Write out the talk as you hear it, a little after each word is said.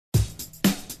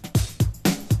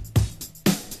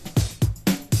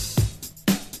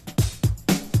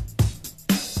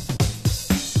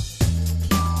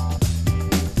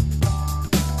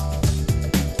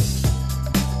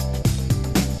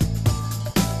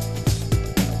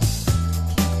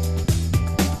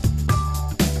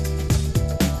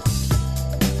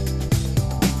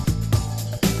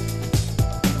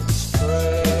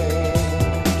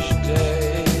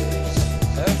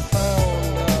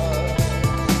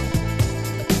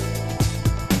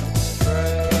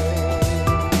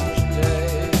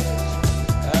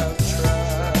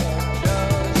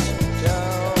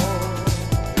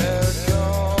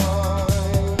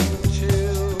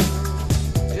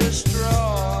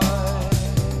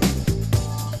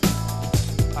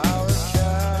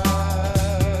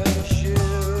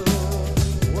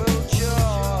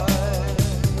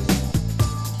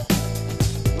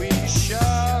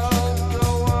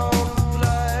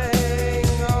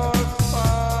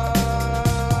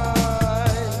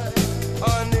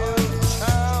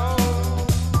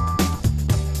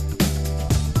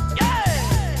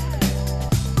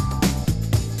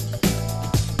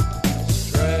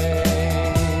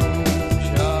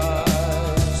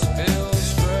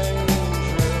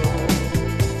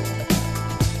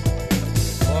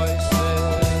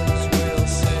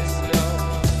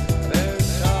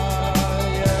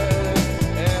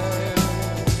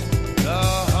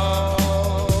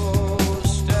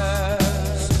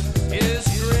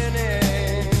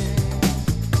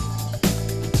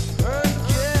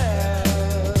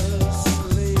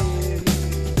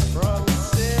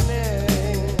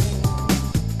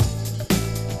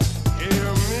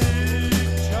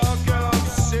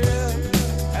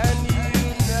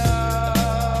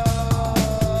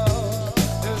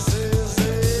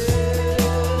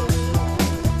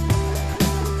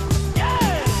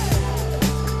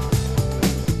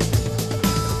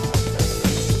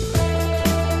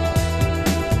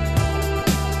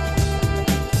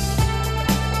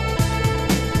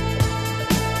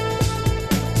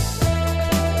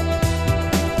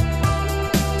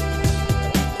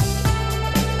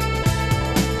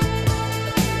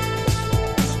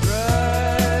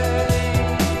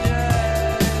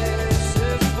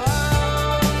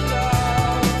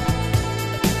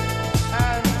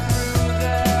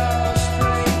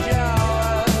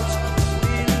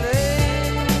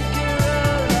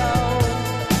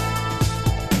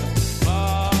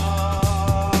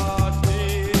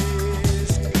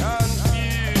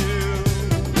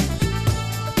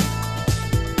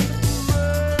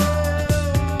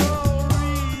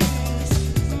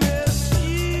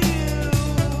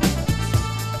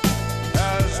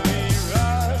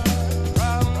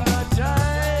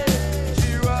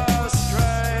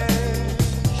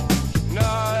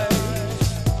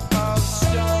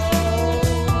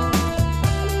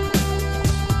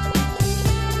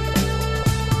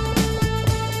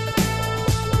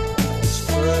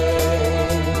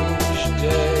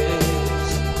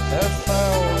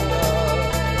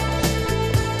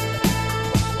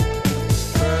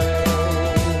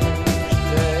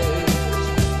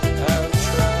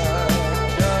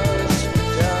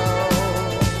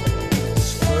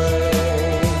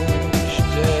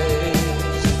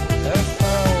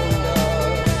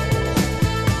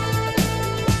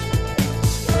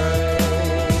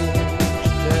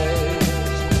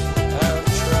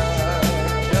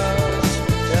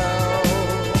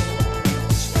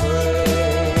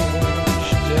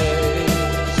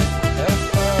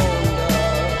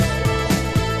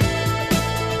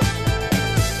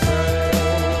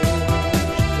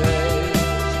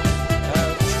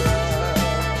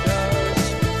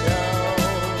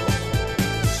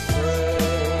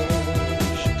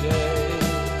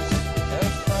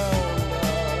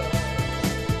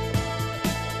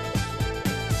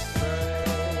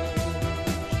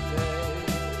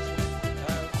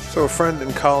So a friend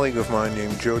and colleague of mine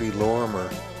named Jody Lorimer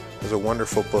has a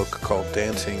wonderful book called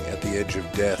Dancing at the Edge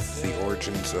of Death, The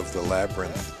Origins of the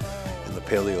Labyrinth in the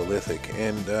Paleolithic.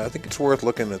 And I think it's worth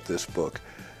looking at this book.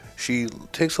 She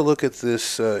takes a look at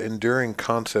this enduring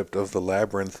concept of the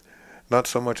labyrinth, not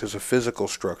so much as a physical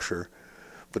structure,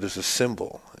 but as a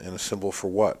symbol. And a symbol for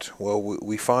what? Well,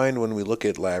 we find when we look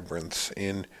at labyrinths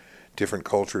in different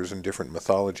cultures and different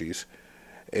mythologies,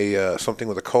 something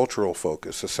with a cultural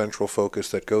focus, a central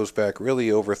focus that goes back really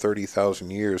over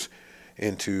 30,000 years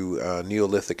into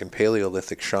Neolithic and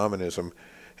Paleolithic shamanism,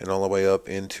 and all the way up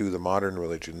into the modern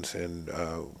religions, and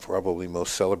probably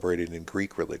most celebrated in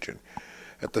Greek religion.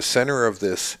 At the center of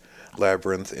this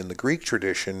labyrinth in the Greek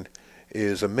tradition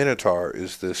is a minotaur,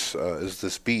 is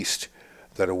this beast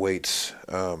that awaits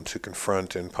to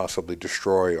confront and possibly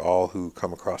destroy all who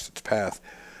come across its path.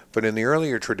 But in the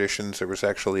earlier traditions, there was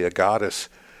actually a goddess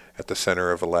at the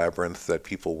center of a labyrinth that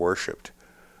people worshipped.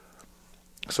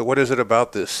 So what is it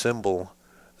about this symbol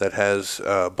that has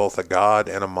both a god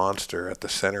and a monster at the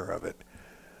center of it?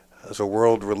 As a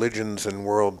world religions and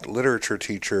world literature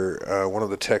teacher, one of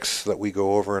the texts that we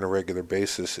go over on a regular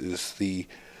basis is the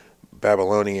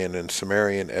Babylonian and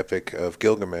Sumerian epic of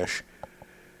Gilgamesh.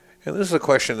 And this is a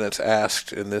question that's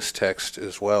asked in this text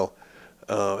as well.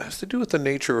 It has to do with the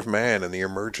nature of man and the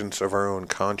emergence of our own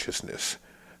consciousness.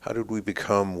 How did we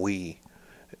become we?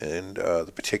 And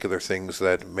the particular things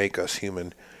that make us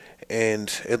human.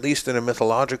 And at least in a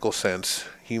mythological sense,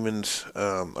 humans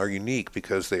are unique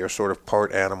because they are sort of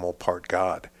part animal, part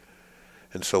God.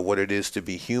 And so what it is to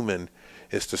be human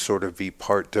is to sort of be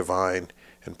part divine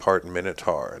and part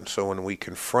minotaur. And so when we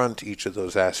confront each of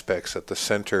those aspects at the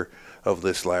center of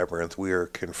this labyrinth, we are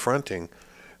confronting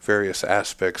various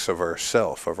aspects of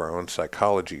ourself, of our own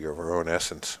psychology, of our own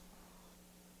essence.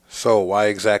 So why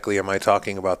exactly am I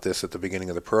talking about this at the beginning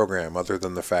of the program, other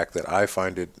than the fact that I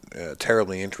find it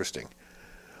terribly interesting?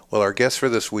 Well, our guests for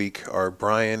this week are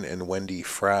Brian and Wendy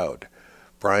Froud.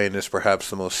 Brian is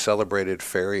perhaps the most celebrated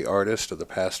fairy artist of the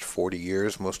past 40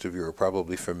 years. Most of you are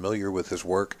probably familiar with his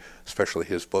work, especially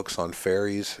his books on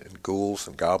fairies and ghouls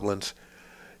and goblins.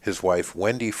 His wife,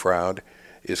 Wendy Froud,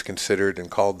 is considered and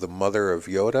called the mother of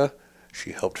Yoda.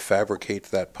 She helped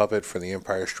fabricate that puppet for The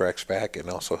Empire Strikes Back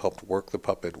and also helped work the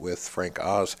puppet with Frank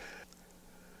Oz.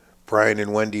 Brian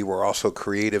and Wendy were also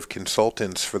creative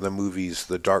consultants for the movies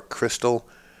The Dark Crystal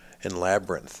and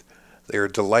Labyrinth. They are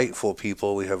delightful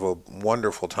people. We have a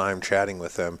wonderful time chatting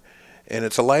with them. And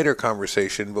it's a lighter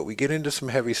conversation, but we get into some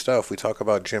heavy stuff. We talk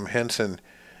about Jim Henson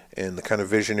and the kind of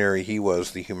visionary he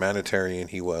was, the humanitarian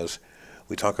he was.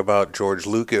 We talk about George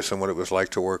Lucas and what it was like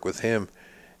to work with him,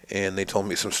 and they told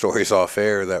me some stories off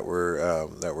air that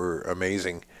were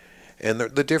amazing. And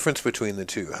the difference between the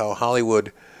two, how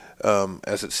Hollywood,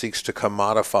 as it seeks to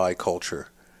commodify culture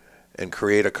and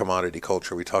create a commodity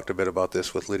culture, we talked a bit about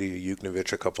this with Lydia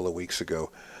Yuknavitch a couple of weeks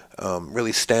ago,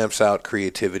 really stamps out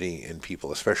creativity in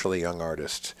people, especially young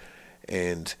artists,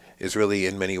 and is really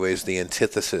in many ways the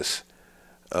antithesis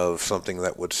of something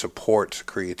that would support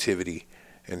creativity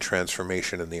and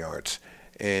transformation in the arts.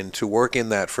 And to work in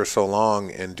that for so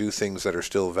long and do things that are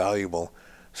still valuable,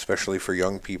 especially for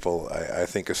young people, I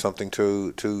think is something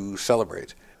to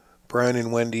celebrate. Brian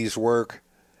and Wendy's work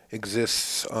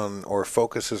exists on, or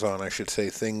focuses on, I should say,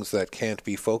 things that can't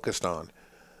be focused on.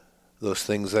 Those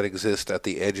things that exist at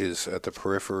the edges, at the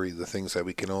periphery, the things that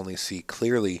we can only see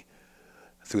clearly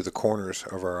through the corners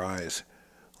of our eyes.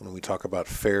 When we talk about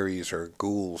fairies or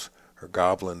ghouls or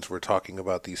goblins, we're talking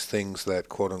about these things that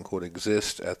quote-unquote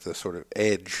exist at the sort of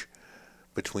edge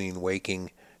between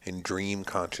waking and dream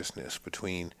consciousness,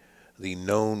 between the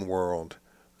known world,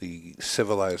 the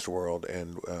civilized world,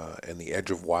 and the edge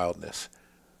of wildness.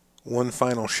 One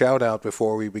final shout out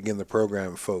before we begin the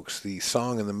program, folks. The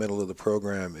song in the middle of the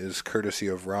program is courtesy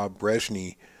of Rob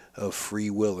Brezhny of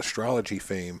Free Will Astrology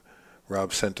fame.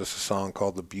 Rob sent us a song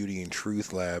called The Beauty and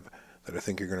Truth Lab that I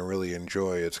think you're going to really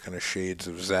enjoy. It's kind of shades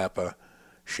of Zappa,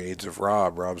 shades of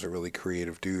Rob. Rob's a really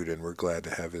creative dude, and we're glad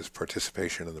to have his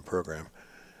participation in the program.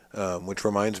 Which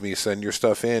reminds me, send your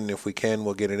stuff in. If we can,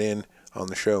 we'll get it in on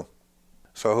the show.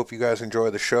 So I hope you guys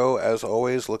enjoy the show. As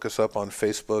always, look us up on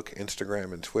Facebook,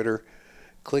 Instagram, and Twitter.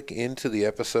 Click into the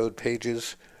episode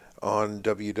pages on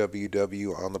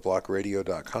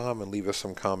www.ontheblockradio.com and leave us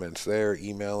some comments there.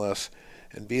 Email us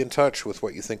and be in touch with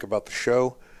what you think about the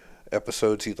show,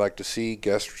 episodes you'd like to see,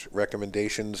 guest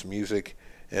recommendations, music,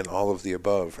 and all of the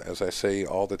above. As I say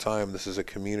all the time, this is a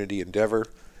community endeavor.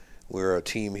 We're a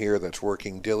team here that's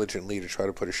working diligently to try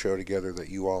to put a show together that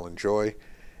you all enjoy.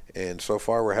 And so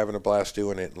far, we're having a blast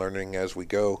doing it, learning as we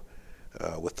go,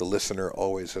 with the listener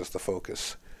always as the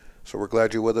focus. So we're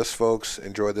glad you're with us, folks.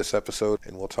 Enjoy this episode,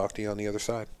 and we'll talk to you on the other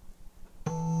side.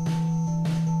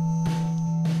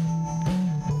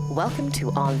 Welcome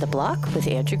to On the Block with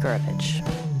Andrew Gurovich,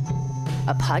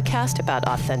 a podcast about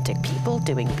authentic people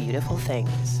doing beautiful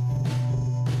things.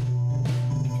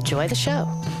 Enjoy the show.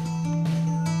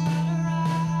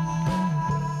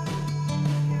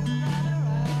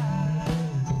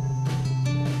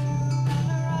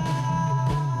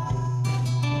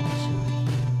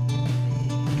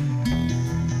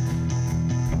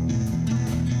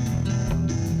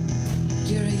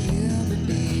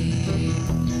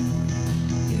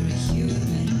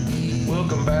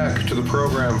 To the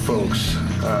program, folks.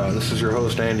 This is your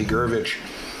host, Andy Gurovich.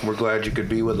 We're glad you could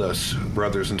be with us,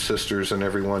 brothers and sisters and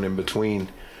everyone in between.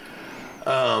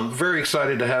 Very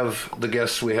excited to have the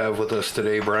guests we have with us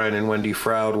today, Brian and Wendy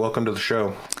Froud. Welcome to the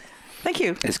show. Thank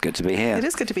you. It's good to be here. It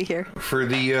is good to be here. For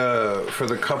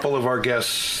the couple of our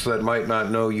guests that might not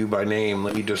know you by name,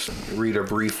 let me just read a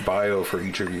brief bio for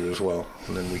each of you as well,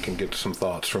 and then we can get some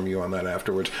thoughts from you on that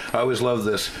afterwards. I always love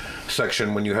this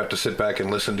section when you have to sit back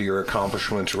and listen to your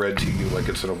accomplishments read to you like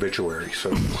it's an obituary.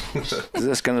 So, is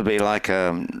this going to be like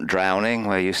drowning,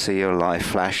 where you see your life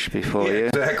flash before you?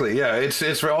 Exactly. Yeah,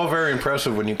 it's all very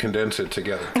impressive when you condense it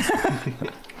together.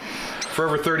 For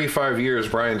over 35 years,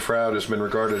 Brian Froud has been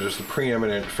regarded as the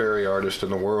preeminent fairy artist in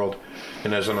the world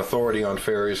and as an authority on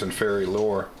fairies and fairy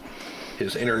lore.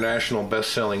 His international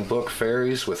best-selling book,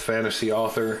 Fairies, with fantasy and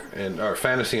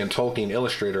Tolkien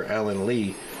illustrator Alan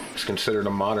Lee, is considered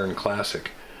a modern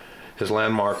classic. His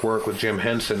landmark work with Jim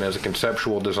Henson as a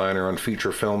conceptual designer on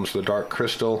feature films The Dark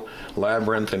Crystal,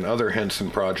 Labyrinth, and other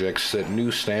Henson projects set new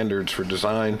standards for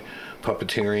design,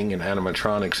 puppeteering, and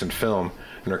animatronics in film,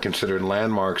 and are considered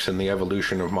landmarks in the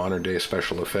evolution of modern-day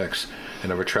special effects,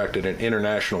 and have attracted an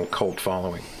international cult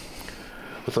following.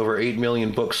 With over 8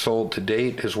 million books sold to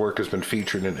date, his work has been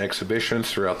featured in exhibitions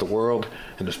throughout the world,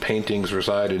 and his paintings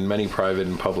reside in many private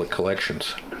and public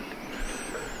collections.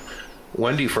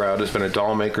 Wendy Froud has been a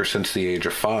doll maker since the age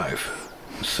of 5.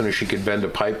 As soon as she could bend a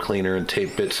pipe cleaner and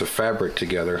tape bits of fabric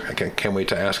together, I can't wait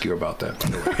to ask you about that, by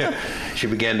the way. She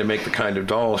began to make the kind of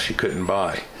dolls she couldn't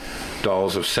buy.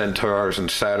 Dolls of centaurs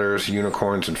and satyrs,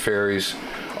 unicorns and fairies,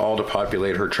 all to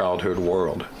populate her childhood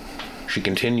world. She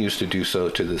continues to do so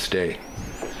to this day.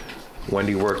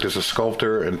 Wendy worked as a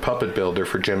sculptor and puppet builder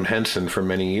for Jim Henson for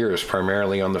many years,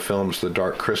 primarily on the films The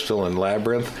Dark Crystal and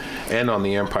Labyrinth and on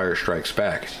The Empire Strikes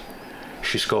Back.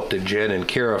 She sculpted Jen and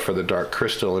Kira for The Dark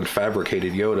Crystal and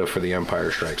fabricated Yoda for The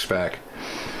Empire Strikes Back.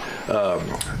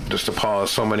 Just to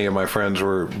pause, so many of my friends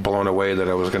were blown away that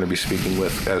I was going to be speaking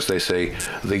with, as they say,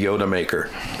 the Yoda maker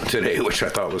today, which I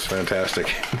thought was fantastic.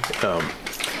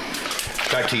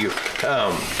 Back to you.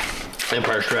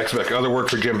 Empire Strikes Back. Other work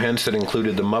for Jim Henson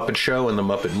included The Muppet Show and The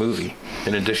Muppet Movie.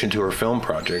 In addition to her film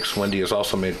projects, Wendy has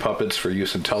also made puppets for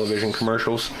use in television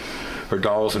commercials. Her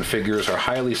dolls and figures are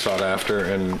highly sought after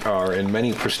and are in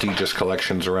many prestigious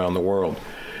collections around the world.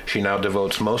 She now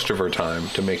devotes most of her time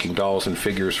to making dolls and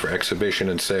figures for exhibition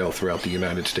and sale throughout the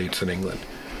United States and England.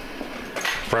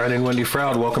 Brian and Wendy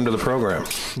Froud, welcome to the program.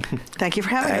 Thank you for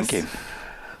having us. Thank you.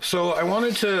 So I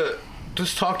wanted to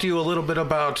just talk to you a little bit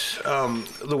about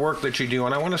the work that you do,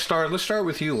 and let's start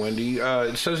with you, Wendy.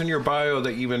 It says in your bio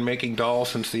that you've been making dolls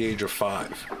since the age of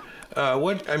 5.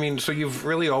 So you've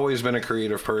really always been a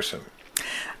creative person.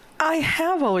 I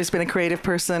have always been a creative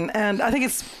person, and I think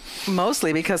it's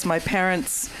mostly because my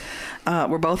parents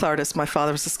were both artists. My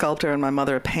father was a sculptor and my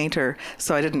mother a painter,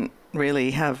 so I didn't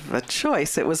really have a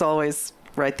choice. It was always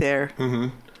right there. Mm-hmm.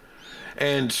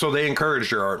 And so they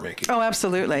encouraged your art making? Oh,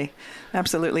 absolutely.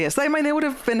 Absolutely, yes. They would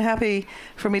have been happy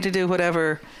for me to do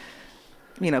whatever,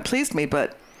 pleased me,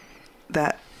 but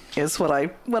that is what I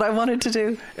wanted to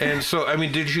do. And so,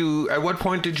 at what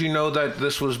point did you know that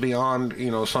this was beyond,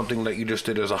 something that you just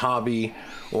did as a hobby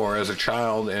or as a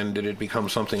child, and did it become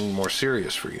something more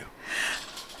serious for you?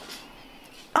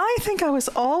 I think I was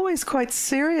always quite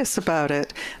serious about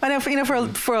it. I know,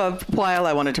 for a while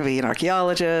I wanted to be an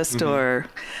archaeologist, mm-hmm. or,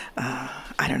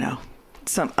 I don't know,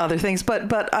 some other things,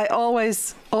 but I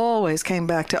always came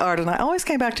back to art, and I always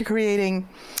came back to creating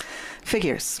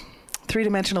figures.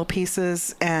 3-dimensional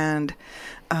pieces and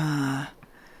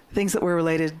things that were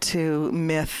related to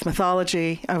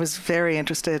mythology. I was very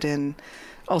interested in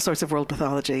all sorts of world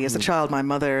mythology. As a child, my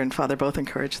mother and father both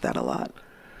encouraged that a lot.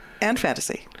 And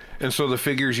fantasy. And so the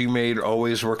figures you made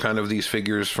always were kind of these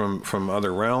figures from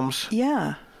other realms?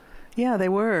 Yeah. Yeah, they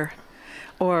were.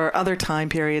 Or other time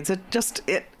periods.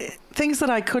 Things that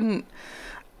I couldn't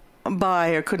buy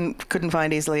or couldn't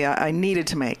find easily, I needed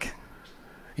to make.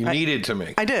 You needed to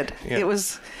make. I did. Yeah.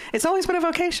 It's always been a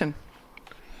vocation.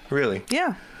 Really?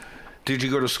 Yeah. Did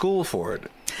you go to school for it?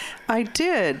 I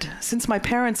did. Since my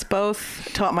parents both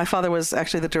taught, my father was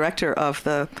actually the director of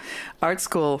the art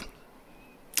school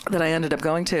that I ended up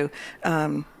going to.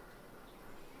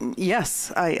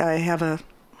 Yes, I have a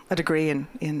degree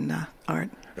in art.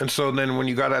 And so then when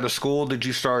you got out of school, did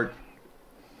you start,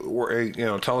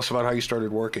 tell us about how you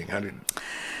started working.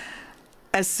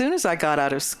 As soon as I got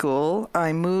out of school,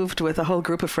 I moved with a whole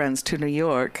group of friends to New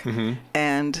York. Mm-hmm.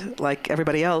 And like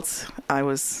everybody else, I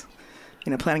was,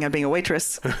 planning on being a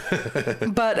waitress.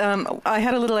 But I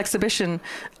had a little exhibition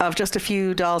of just a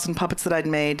few dolls and puppets that I'd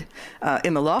made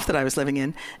in the loft that I was living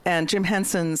in. And Jim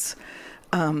Henson's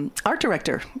art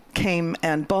director came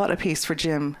and bought a piece for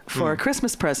Jim for a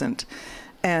Christmas present.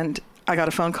 And I got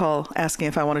a phone call asking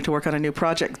if I wanted to work on a new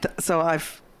project. So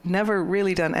I've never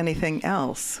really done anything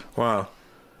else. Wow.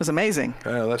 It was amazing.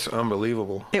 Yeah, that's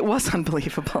unbelievable. It was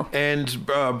unbelievable. And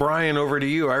Brian, over to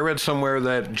you. I read somewhere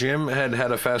that Jim had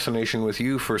a fascination with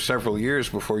you for several years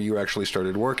before you actually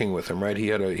started working with him, right? He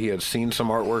had seen some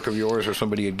artwork of yours, or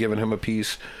somebody had given him a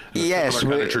piece. Yes,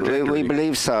 we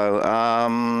believe so.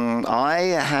 I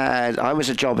was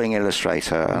a jobbing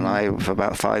illustrator, and for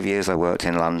about 5 years I worked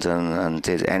in London and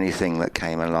did anything that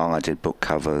came along. I did book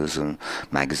covers and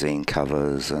magazine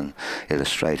covers and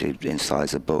illustrated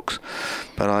insides of books.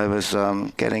 But I was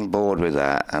getting bored with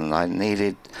that, and I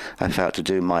felt to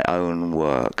do my own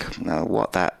work. Now,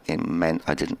 what that meant,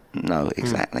 I didn't know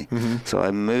exactly. Mm-hmm. So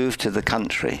I moved to the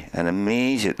country, and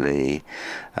immediately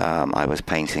I was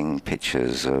painting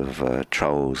pictures of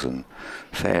trolls and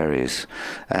fairies.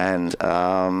 And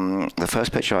the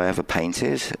first picture I ever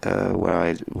painted,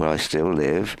 where I still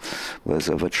live, was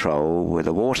of a troll with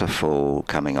a waterfall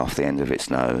coming off the end of its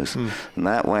nose. And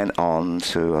that went on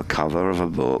to a cover of a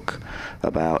book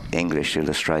about English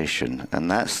illustration, and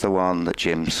that's the one that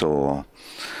Jim saw.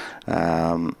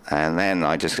 And then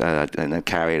I just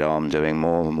carried on doing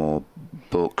more and more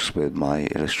books with my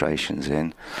illustrations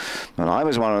in. And I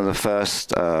was one of the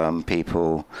first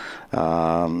people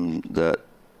that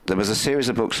there was a series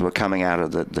of books that were coming out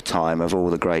at the time of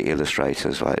all the great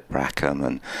illustrators like Rackham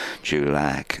and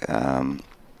Dulac. And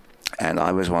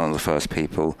I was one of the first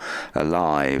people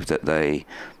alive that they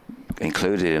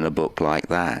included in a book like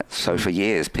that. So for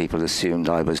years people assumed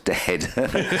I was dead.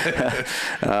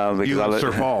 Because you and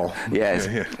Sir Paul. Yes.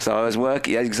 Yeah. So I was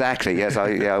working, exactly, yes.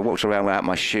 I walked around without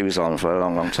my shoes on for a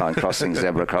long, long time, crossing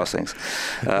zebra crossings.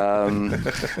 And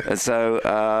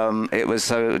so it was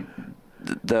so...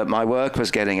 my work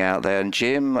was getting out there, and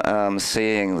Jim,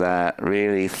 seeing that,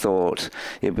 really thought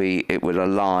it would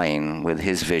align with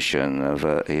his vision of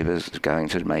he was going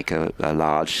to make a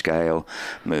large-scale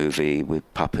movie with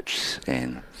puppets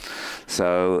in.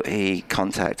 So he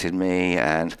contacted me,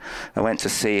 and I went to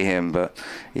see him, but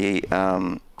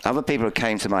other people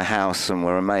came to my house and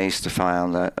were amazed to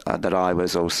find that I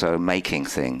was also making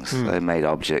things. They made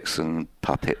objects and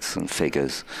puppets and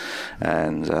figures.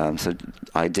 And so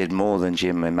I did more than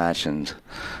Jim imagined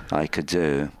I could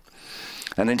do.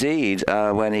 And indeed,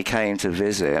 when he came to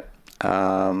visit,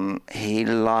 he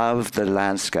loved the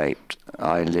landscape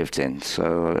I lived in.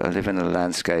 So I live in a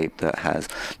landscape that has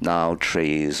gnarled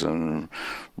trees and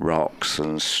rocks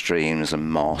and streams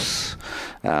and moss,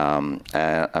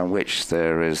 and which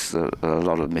there is a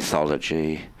lot of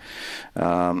mythology.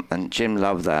 And Jim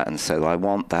loved that and said, I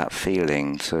want that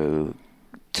feeling to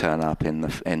turn up in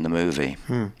the movie.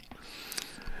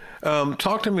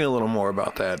 Talk to me a little more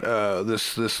about that.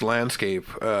 This landscape.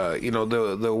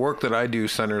 The work that I do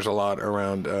centers a lot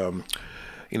around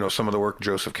some of the work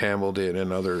Joseph Campbell did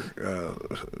and other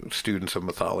students of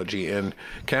mythology. And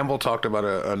Campbell talked about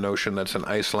a notion that's an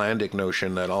Icelandic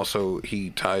notion that also he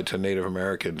tied to Native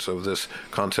Americans, of this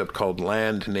concept called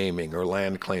land naming or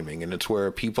land claiming. And it's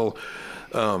where people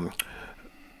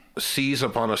seize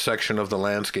upon a section of the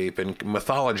landscape and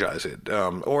mythologize it,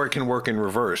 or it can work in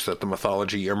reverse, that the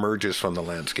mythology emerges from the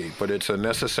landscape, but it's a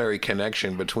necessary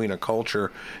connection between a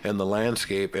culture and the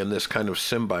landscape, and this kind of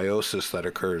symbiosis that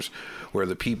occurs where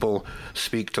the people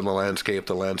speak to the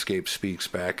landscape speaks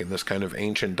back, and this kind of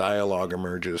ancient dialogue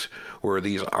emerges where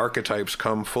these archetypes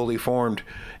come fully formed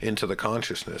into the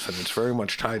consciousness, and it's very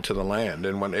much tied to the land.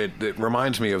 And when it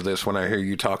reminds me of this when I hear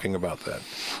you talking about that.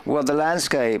 Well, the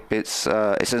landscape, it's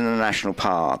in a national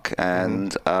park,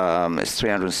 and it's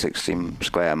 360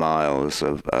 square miles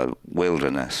of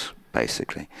wilderness,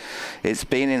 basically. It's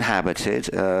been inhabited.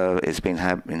 It's been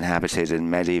inhabited in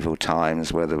medieval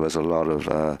times where there was a lot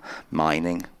of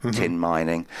mining, tin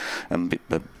mining.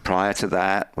 But prior to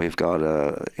that, we've got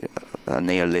a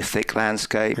Neolithic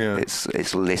landscape. Yeah.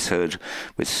 It's littered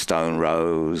with stone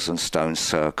rows and stone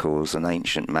circles, and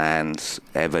ancient man's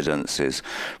evidence is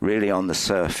really on the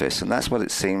surface. And that's what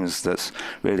it seems that's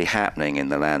really happening in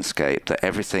the landscape, that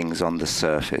everything's on the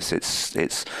surface.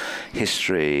 It's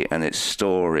history and its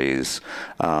stories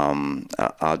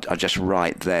are just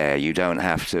right there. You don't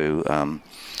have to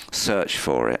search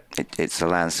for it. It's a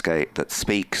landscape that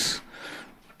speaks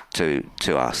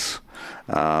to us.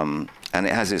 And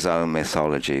it has its own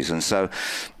mythologies. And so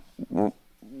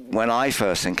when I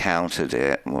first encountered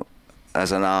it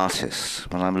as an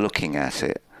artist, when I'm looking at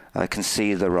it, I can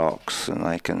see the rocks and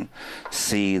I can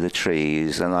see the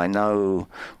trees and I know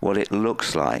what it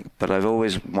looks like, but I've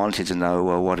always wanted to know,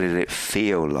 well, what did it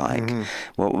feel like?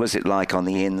 What was it like on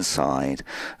the inside?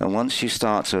 And once you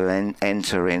start to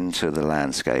enter into the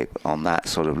landscape on that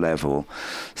sort of level,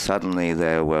 suddenly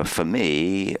there were, for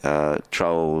me,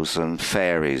 trolls and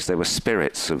fairies. There were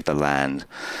spirits of the land,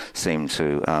 seemed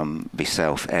to be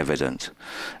self-evident.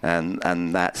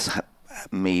 And that's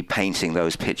me painting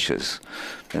those pictures.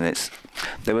 And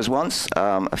there was once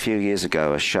a few years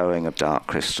ago a showing of Dark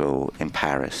Crystal in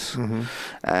Paris,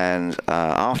 and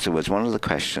afterwards one of the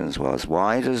questions was,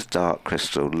 why does Dark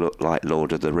Crystal look like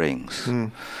Lord of the Rings?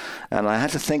 And I had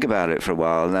to think about it for a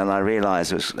while, and then I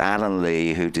realized it was Alan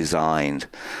Lee who designed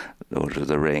Lord of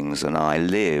the Rings, and I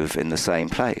live in the same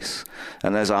place,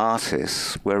 and as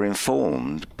artists we're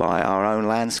informed by our own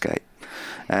landscape.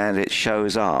 And it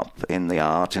shows up in the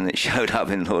art, and it showed up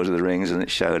in Lord of the Rings, and it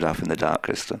showed up in the Dark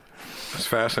Crystal. That's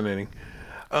fascinating.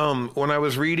 When I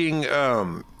was reading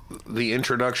the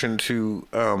introduction to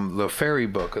the Faerie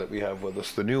book that we have with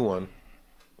us, the new one,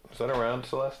 is that around,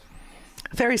 Celeste?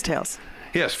 Fairy's Tales.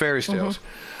 Yes, Fairy's Tales.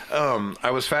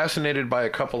 I was fascinated by a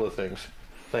couple of things.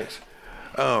 Thanks.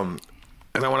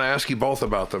 And I want to ask you both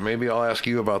about them. Maybe I'll ask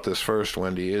you about this first,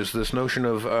 Wendy, is this notion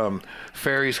of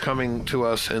fairies coming to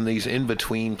us in these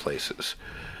in-between places.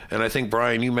 And I think,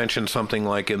 Brian, you mentioned something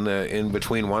like in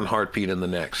between one heartbeat and the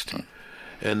next.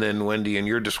 And then, Wendy, in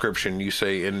your description, you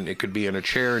say it could be in a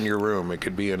chair in your room. It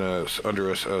could be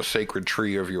under a sacred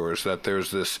tree of yours, that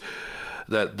there's this,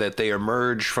 that they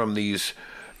emerge from these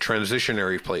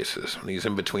transitionary places, these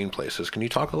in-between places. Can you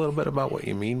talk a little bit about what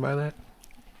you mean by that?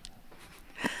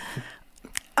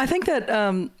 I think that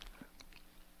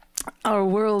our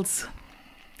worlds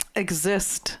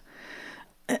exist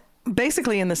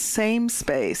basically in the same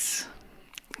space,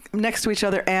 next to each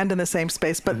other and in the same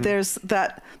space, but there's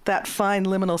that fine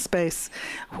liminal space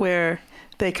where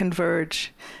they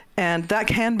converge, and that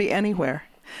can be anywhere.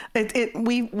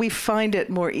 We find it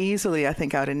more easily, I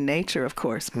think, out in nature, of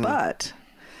course, but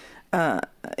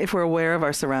if we're aware of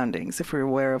our surroundings, if we're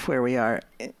aware of where we are,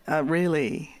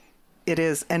 really, it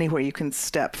is anywhere you can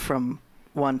step from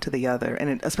one to the other,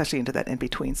 and especially into that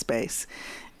in-between space,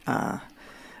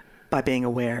 by being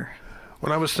aware.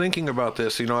 When I was thinking about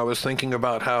this, I was thinking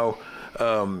about how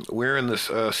we're in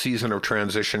this season of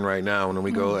transition right now. When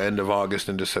we go end of August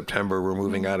into September, we're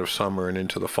moving out of summer and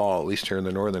into the fall, at least here in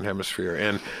the Northern Hemisphere.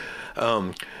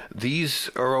 And these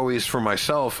are always, for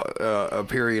myself, a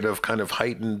period of kind of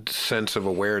heightened sense of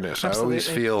awareness. Absolutely. I always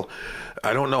feel,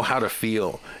 I don't know how to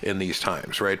feel in these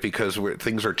times, right? Because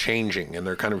things are changing, and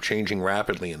they're kind of changing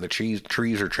rapidly, and the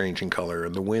trees are changing color,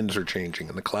 and the winds are changing,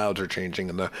 and the clouds are changing,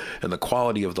 and the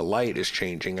quality of the light is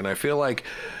changing. And I feel like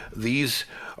these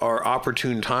are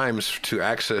opportune times to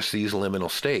access these liminal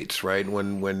states, right?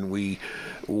 When we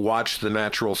watch the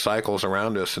natural cycles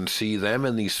around us and see them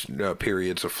in these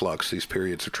periods of flux, these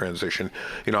periods of transition.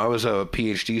 I was a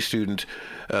PhD student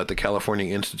at the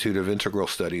California Institute of Integral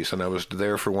Studies, and I was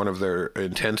there for one of their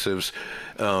intensives,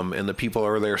 and the people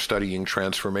are there studying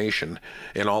transformation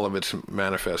in all of its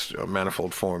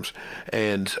manifold forms.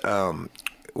 And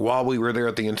while we were there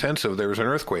at the intensive, there was an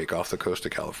earthquake off the coast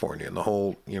of California, and the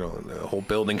whole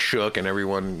building shook, and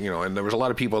everyone, and there was a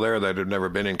lot of people there that had never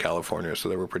been in California, so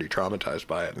they were pretty traumatized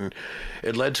by it. And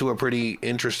it led to a pretty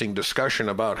interesting discussion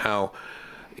about how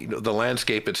the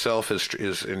landscape itself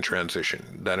is in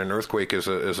transition, that an earthquake is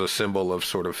a symbol of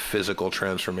sort of physical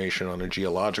transformation on a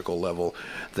geological level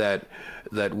that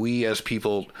we as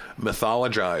people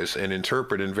mythologize and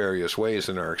interpret in various ways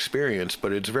in our experience,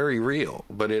 but it's very real.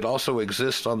 But it also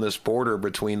exists on this border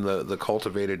between the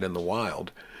cultivated and the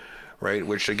wild, right?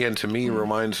 Which, again, to me,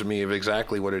 reminds me of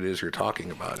exactly what it is you're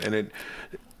talking about. And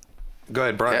go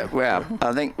ahead, Brian. Yeah, well,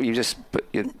 I think you just put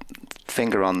your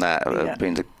finger on that,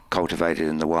 being the cultivated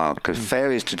in the wild, because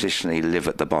fairies traditionally live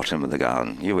at the bottom of the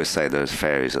garden. You always say there's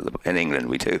fairies in England.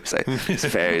 We do say there's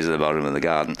fairies at the bottom of the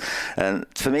garden, and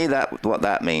for me, what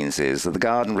that means is that the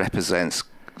garden represents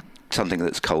something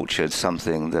that's cultured,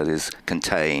 something that is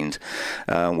contained,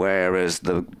 whereas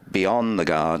beyond the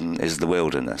garden is the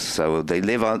wilderness. So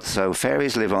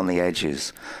fairies live on the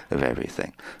edges of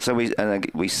everything. So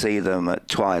we see them at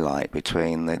twilight,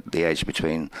 between the edge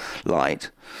between light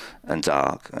and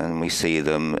dark, and we see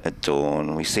them at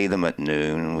dawn, we see them at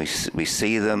noon, we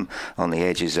see them on the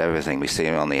edges of everything. We see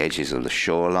them on the edges of the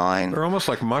shoreline. They're almost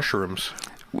like mushrooms.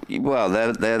 Well,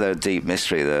 they're the deep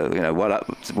mystery.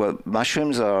 What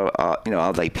mushrooms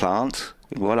are they plant?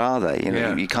 What are they?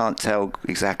 You can't tell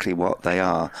exactly what they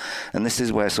are, and this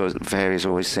is where sort of fairies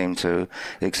always seem to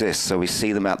exist. So we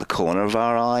see them out the corner of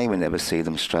our eye. We never see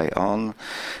them straight on.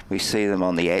 We see them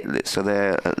on the edge. So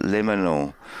they're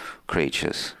liminal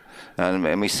creatures,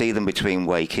 and we see them between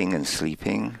waking and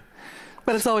sleeping.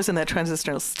 But it's always in that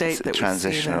transitional state that we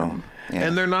see them. Yeah.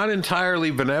 And they're not entirely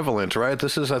benevolent, right?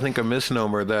 This is, I think, a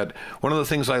misnomer. That one of the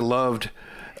things I loved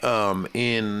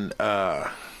in, I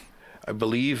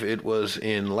believe it was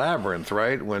in Labyrinth,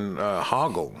 right? When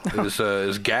Hoggle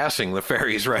is gassing the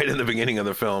fairies right in the beginning of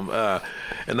the film.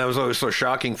 And that was always so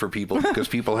shocking for people, because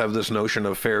people have this notion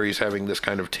of fairies having this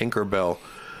kind of Tinkerbell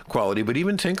quality, but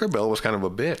even Tinkerbell was kind of a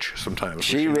bitch sometimes.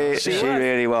 She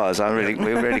really was. We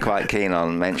were really quite keen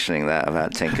on mentioning that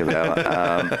about Tinkerbell.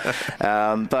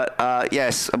 But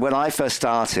yes, when I first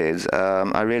started,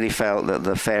 I really felt that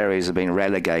the fairies had been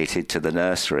relegated to the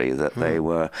nursery, that they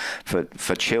were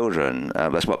for children.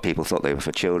 That's what people thought they were,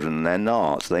 for children, and they're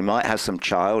not. They might have some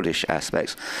childish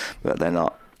aspects, but they're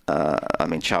not.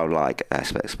 Childlike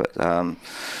aspects, but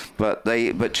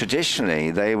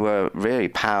traditionally they were really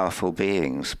powerful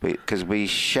beings, because we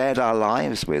shared our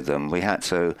lives with them. We had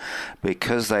to,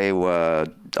 because they were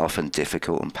often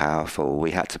difficult and powerful,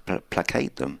 we had to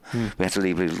placate them. We had to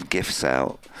leave little gifts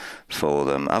out for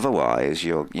them. Otherwise,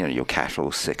 your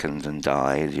cattle sickened and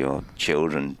died. Your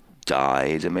children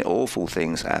died. Awful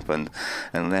things happened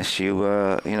unless you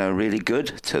were, really good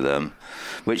to them,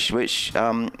 which was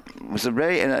a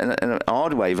very, in an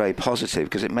odd way, very positive,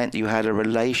 because it meant you had a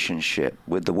relationship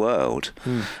with the world,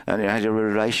 and you had a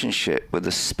relationship with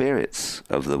the spirits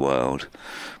of the world,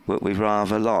 what we've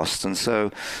rather lost. And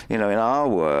so, in our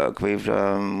work,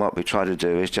 what we try to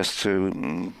do is just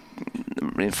to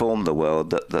inform the world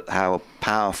that how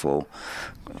powerful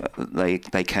they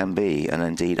can be, and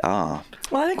indeed are.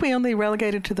 Well, I think we only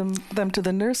relegated them to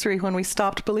the nursery when we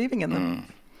stopped believing in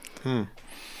them.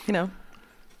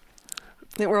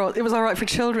 It was all right for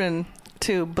children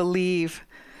to believe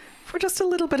for just a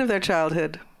little bit of their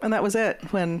childhood, and that was it,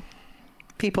 when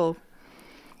people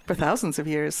for thousands of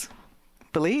years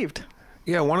believed.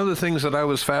 Yeah, one of the things that I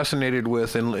was fascinated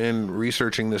with in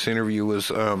researching this interview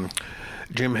was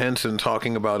Jim Henson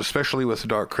talking about, especially with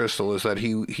Dark Crystal, is that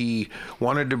he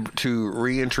wanted to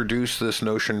reintroduce this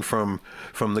notion from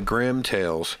the Grimm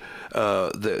tales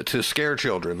to scare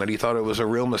children, that he thought it was a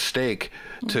real mistake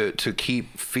to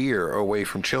keep fear away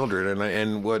from children.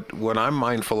 And what I'm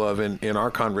mindful of in our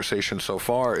conversation so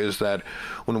far is that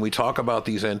when we talk about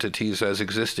these entities as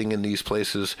existing in these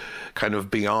places kind of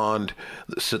beyond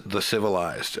the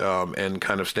civilized, and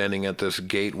kind of standing at this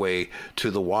gateway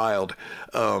to the wild,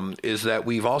 is that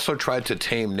we've also tried to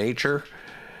tame nature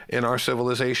in our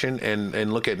civilization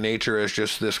and look at nature as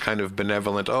just this kind of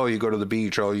benevolent, you go to the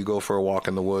beach, you go for a walk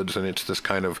in the woods, and it's this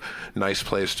kind of nice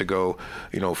place to go,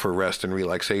 for rest and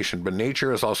relaxation. But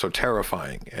nature is also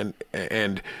terrifying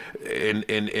and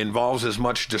involves as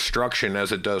much destruction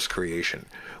as it does creation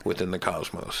within the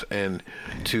cosmos. And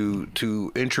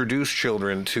to introduce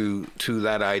children to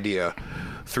that idea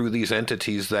through these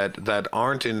entities that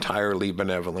aren't entirely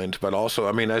benevolent, but also,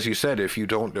 as you said, if you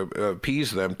don't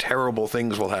appease them, terrible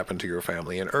things will happen to your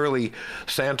family. And early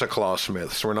Santa Claus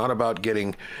myths were not about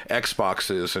getting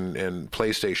Xboxes and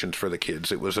PlayStations for the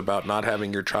kids. It was about not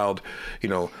having your child,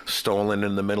 stolen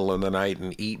in the middle of the night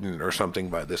and eaten or something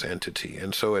by this entity.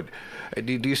 And so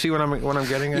do you see what I'm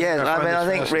getting at? Yeah, I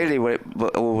think really what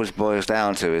it always boils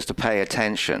down to is to pay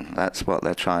attention. That's what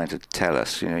they're trying to tell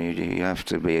us. You have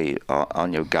to be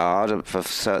on your guard for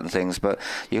certain things, but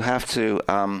you have to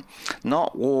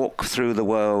not walk through the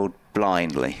world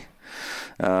blindly.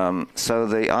 So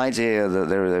the idea that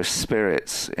there are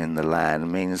spirits in the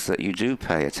land means that you do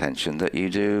pay attention, that you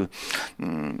do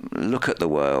look at the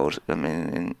world.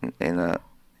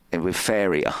 With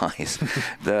fairy eyes,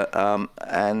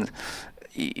 and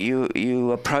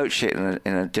you approach it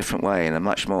in a different way, in a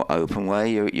much more open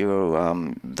way.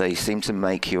 They seem to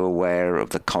make you aware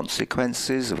of the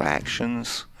consequences of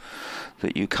actions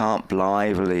that you can't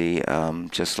blithely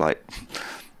just like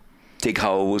dig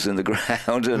holes in the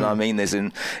ground, and I mean this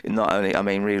in not only, I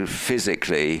mean really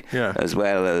physically as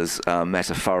well as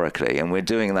metaphorically, and we're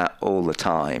doing that all the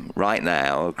time right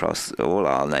now across all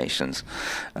our nations.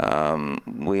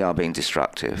 We are being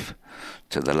destructive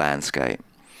to the landscape.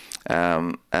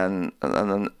 And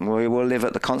we will live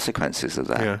at the consequences of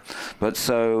that. But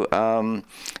so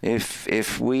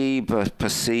if we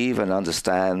perceive and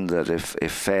understand that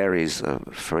if fairies,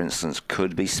 for instance,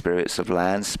 could be spirits of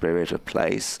land, spirit of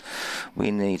place, we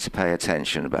need to pay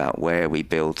attention about where we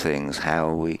build things,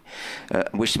 how we,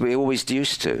 which we always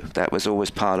used to. That was always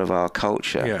part of our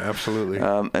culture. Yeah, absolutely.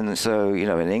 And so, you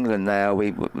know, in England now,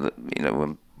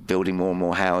 when building more and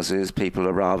more houses, people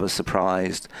are rather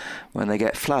surprised when they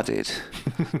get flooded.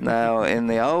 Now, in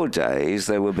the old days,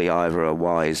 there would be either a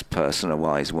wise person, a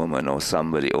wise woman, or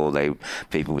somebody, or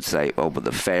people would say, "Oh, but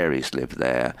the fairies live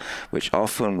there," which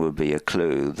often would be a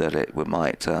clue that it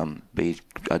might be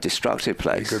a destructive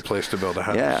place. A good place to build a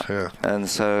house. Yeah. And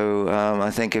so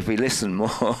I think if we listen more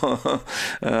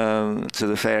to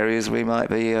the fairies, we might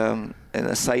be in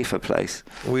a safer place.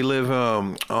 We live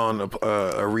on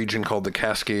a region called the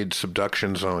Cascade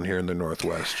Subduction Zone here in the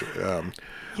Northwest,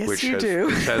 which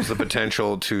has the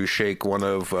potential to shake one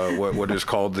of what is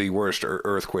called the worst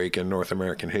earthquake in North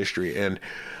American history. And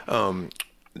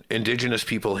indigenous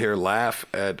people here laugh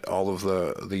at all of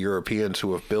the Europeans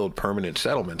who have built permanent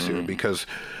settlements here, because,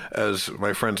 as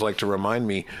my friends like to remind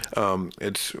me,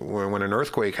 it's when an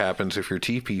earthquake happens, if your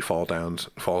teepee falls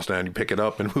down, you pick it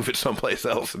up and move it someplace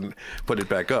else and put it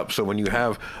back up. So when you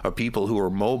have a people who are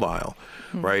mobile,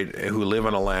 right, who live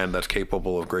on a land that's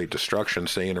capable of great destruction,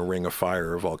 say in a ring of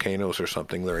fire or volcanoes or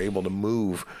something, they're able to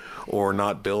move or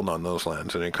not build on those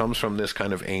lands. And it comes from this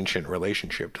kind of ancient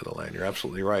relationship to the land. You're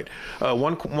absolutely right.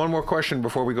 One more question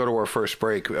before we go to our first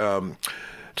break,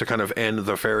 to kind of end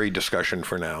the fairy discussion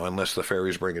for now, unless the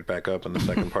fairies bring it back up in the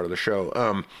second part of the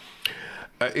show.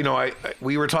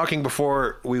 We were talking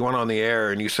before we went on the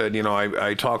air, and you said,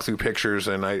 I talk through pictures,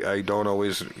 and I don't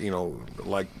always,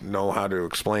 know how to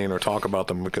explain or talk about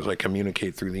them because I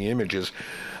communicate through the images.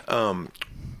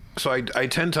 So I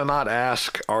tend to not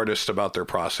ask artists about their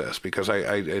process because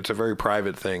it's a very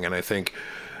private thing, and I think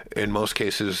in most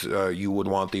cases you would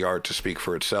want the art to speak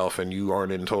for itself, and you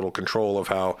aren't in total control of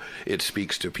how it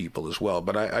speaks to people as well.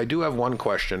 But I do have one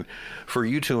question for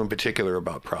you two in particular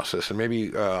about process, and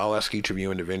maybe I'll ask each of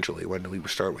you individually. Wendy, we'll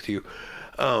start with you.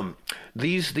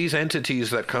 These entities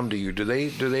that come to you, do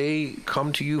they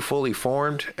come to you fully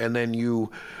formed, and then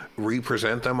you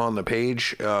represent them on the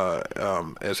page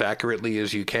as accurately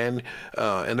as you can?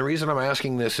 And the reason I'm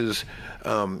asking this is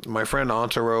my friend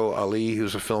Antaro Ali,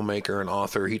 who's a filmmaker and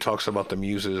author, he talks about the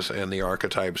muses and the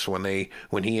archetypes when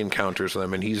he encounters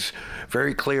them, and he's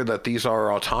very clear that these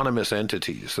are autonomous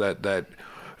entities that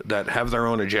have their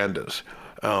own agendas.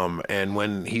 And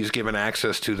when he's given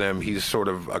access to them, he's sort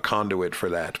of a conduit for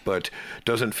that, but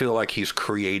doesn't feel like he's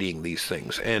creating these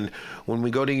things. And when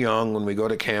we go to Jung, when we go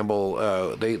to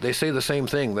Campbell, they say the same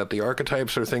thing, that the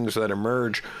archetypes are things that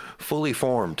emerge fully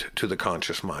formed to the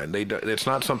conscious mind. It's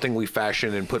not something we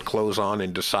fashion and put clothes on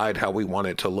and decide how we want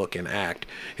it to look and act.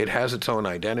 It has its own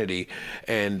identity,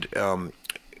 and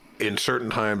in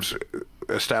certain times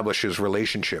establishes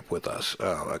relationship with us,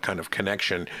 a kind of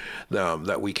connection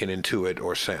that we can intuit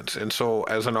or sense. And so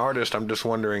as an artist, I'm just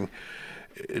wondering,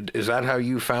 is that how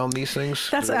you found these things?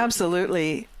 That's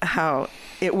absolutely how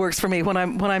it works for me when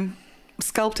I'm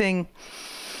sculpting,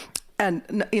 and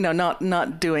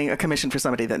not doing a commission for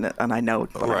somebody and I know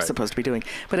what I'm supposed to be doing.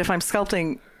 But if I'm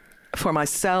sculpting for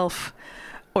myself,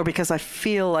 or because I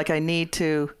feel like I need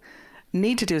to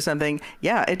do something,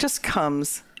 it just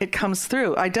comes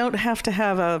through. I don't have to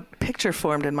have a picture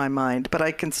formed in my mind, but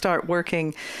I can start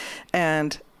working,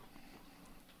 and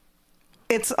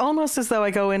it's almost as though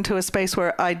I go into a space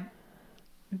where I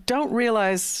don't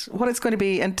realize what it's going to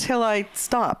be until I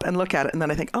stop and look at it, and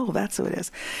then I think, oh, that's who it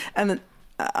is. And then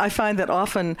I find that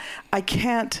often I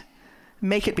can't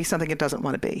make it be something it doesn't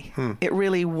want to be. It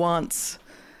really wants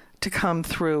to come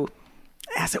through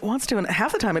as it wants to, and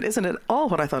half the time it isn't at all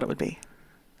what I thought it would be.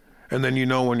 And then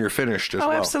when you're finished as well.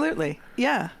 Oh, absolutely.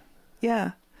 Yeah.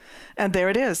 And there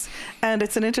it is. And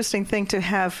it's an interesting thing to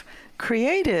have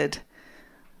created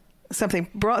something,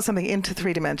 brought something into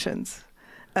 3 dimensions.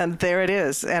 And there it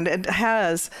is. And it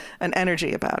has an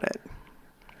energy about it.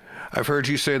 I've heard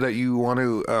you say that you want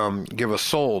to give a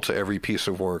soul to every piece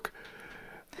of work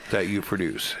that you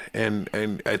produce, and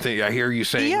I think I hear you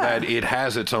saying that it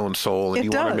has its own soul, and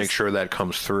you want to make sure that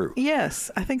comes through. Yes,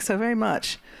 I think so very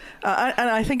much. And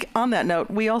I think on that note,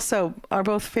 we also are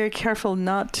both very careful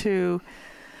not to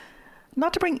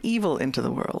not to bring evil into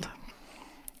the world.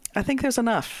 I think there's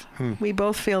enough. We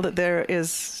both feel that there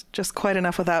is just quite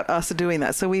enough without us doing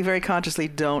that. So we very consciously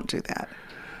don't do that.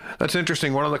 That's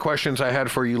interesting. One of the questions I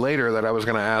had for you later that I was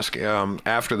going to ask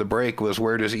after the break was,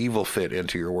 where does evil fit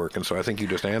into your work? And so I think you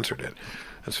just answered it.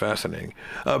 That's fascinating.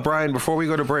 Brian, before we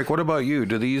go to break, what about you?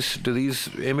 Do these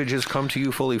images come to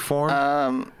you fully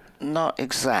formed? Not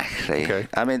exactly. Okay.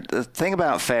 I mean, the thing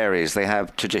about fairies, they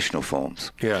have traditional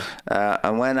forms. Yeah.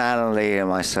 And when Alan Lee and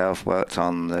myself worked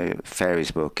on the fairies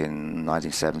book in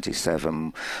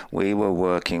 1977, we were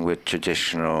working with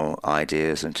traditional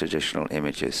ideas and traditional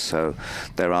images. So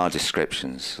there are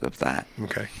descriptions of that.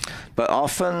 Okay. But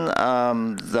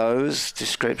often those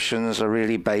descriptions are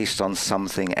really based on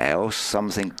something else,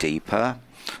 something deeper.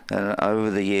 And over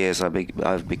the years,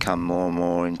 I've become more and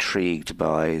more intrigued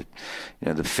by,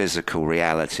 the physical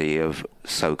reality of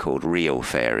so-called real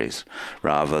fairies,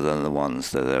 rather than the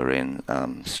ones that are in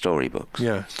storybooks.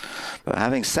 Yeah. But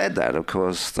having said that, of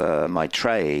course, my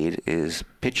trade is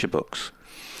picture books.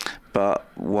 But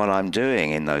what I'm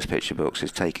doing in those picture books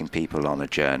is taking people on a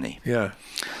journey. Yeah.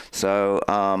 So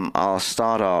I'll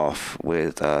start off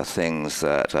with things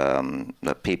that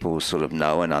that people sort of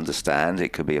know and understand.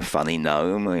 It could be a funny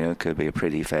gnome, it could be a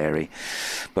pretty fairy.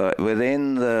 But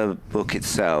within the book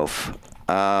itself,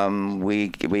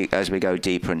 we as we go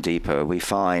deeper and deeper, we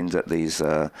find that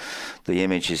the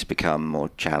images become more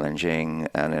challenging,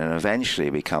 and then eventually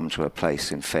we come to a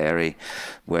place in Faerie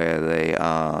where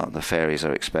the fairies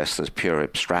are expressed as pure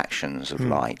abstractions of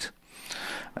light.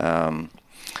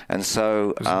 And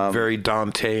so very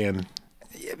Dantean.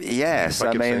 Yes,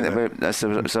 I mean,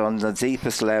 so on the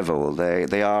deepest level,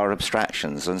 they are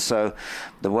abstractions, and so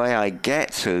the way I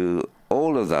get to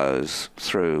all of those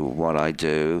through what I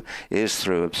do is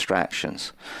through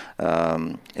abstractions.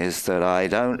 Is that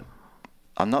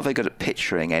I'm not very good at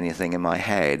picturing anything in my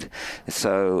head,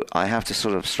 so I have to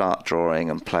sort of start drawing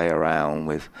and play around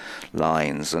with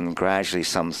lines, and gradually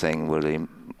something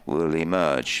will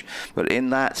emerge. But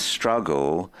in that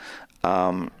struggle,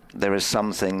 there is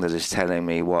something that is telling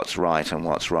me what's right and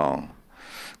what's wrong,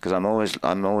 because I'm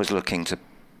always looking to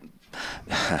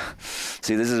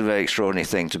see, this is a very extraordinary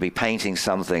thing, to be painting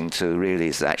something to really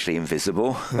is actually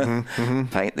invisible.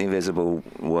 Paint the invisible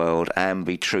world and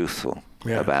be truthful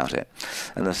about it.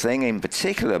 And the thing in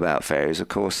particular about fairies, of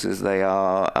course, is they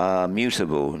are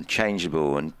mutable and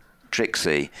changeable and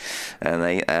tricksy, and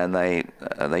they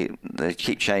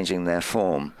keep changing their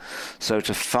form. So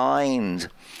to find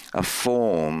a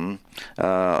form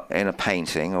in a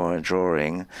painting or a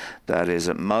drawing that is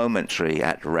momentary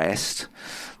at rest,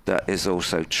 that is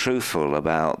also truthful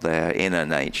about their inner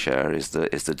nature, is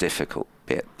the difficult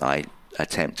bit I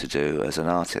attempt to do as an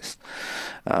artist.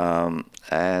 And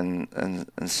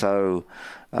so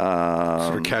sort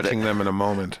of catching them in a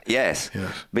moment. Yes,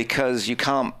 because you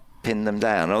can't pin them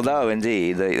down. Although,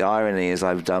 indeed, the irony is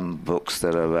I've done books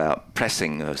that are about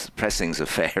pressings of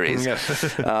fairies.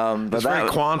 Yes. But it's very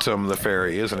quantum, the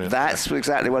fairy, isn't it? That's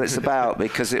exactly what it's about,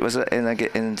 because it was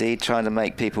indeed trying to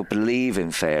make people believe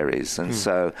in fairies. And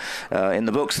so in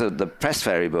the books, the press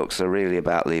fairy books are really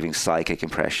about leaving psychic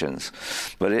impressions.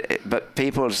 But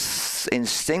people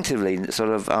instinctively sort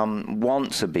of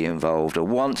want to be involved or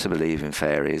want to believe in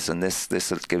fairies, and this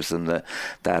gives them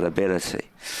that ability.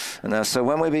 And so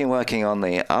when we've been working on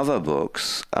the other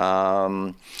books,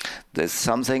 there's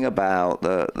something about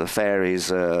the fairies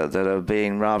that are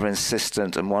being rather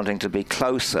insistent and wanting to be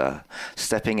closer,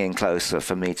 stepping in closer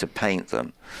for me to paint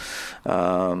them.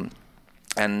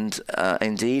 And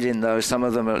indeed, in those, some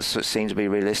of them seem to be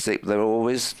realistic. There are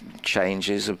always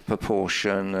changes of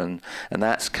proportion, and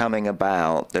that's coming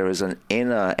about. There is an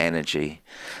inner energy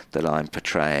that I'm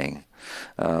portraying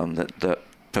that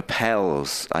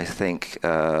propels, I think,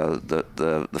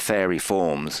 the fairy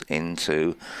forms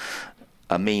into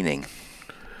a meaning.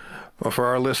 Well, for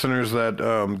our listeners that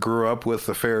grew up with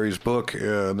the Fairies book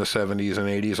in the 70s and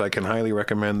 80s, I can highly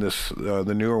recommend this,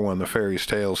 the newer one, The Fairies'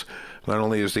 Tales. Not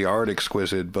only is the art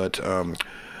exquisite, but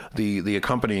the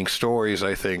accompanying stories,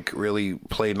 I think, really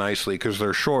play nicely because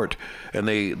they're short, and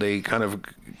they kind of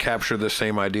capture the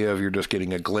same idea of you're just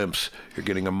getting a glimpse, you're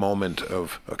getting a moment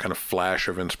of a kind of flash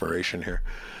of inspiration here.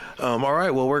 All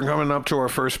right, well, we're coming up to our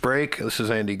first break. This is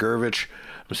Andy Gurvich.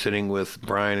 I'm sitting with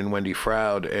Brian and Wendy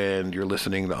Froud, and you're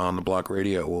listening to On the Block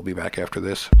Radio. We'll be back after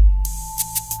this.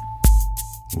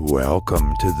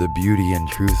 Welcome to the Beauty and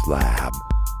Truth Lab.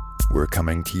 We're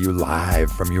coming to you live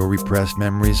from your repressed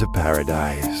memories of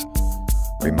paradise,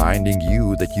 reminding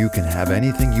you that you can have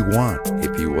anything you want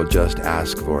if you will just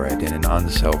ask for it in an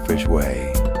unselfish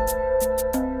way.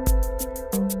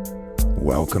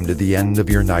 Welcome to the end of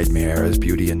your nightmares,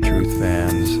 Beauty and Truth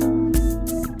fans.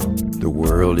 The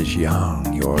world is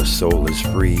young, your soul is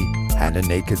free, and a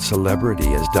naked celebrity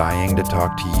is dying to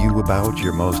talk to you about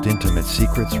your most intimate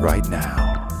secrets right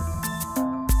now.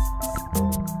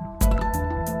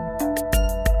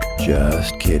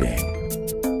 Just kidding.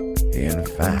 In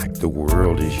fact, the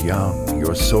world is young,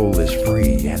 your soul is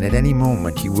free, and at any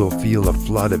moment you will feel a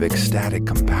flood of ecstatic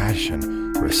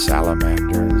compassion for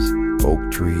salamanders,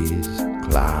 oak trees,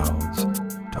 clouds,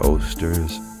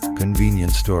 toasters,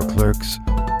 convenience store clerks,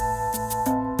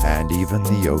 and even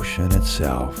the ocean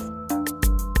itself.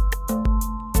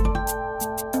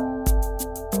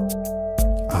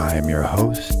 I'm your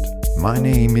host. My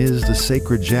name is the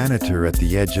Sacred Janitor at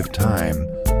the Edge of Time,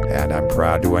 and I'm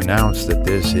proud to announce that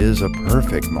this is a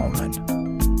perfect moment.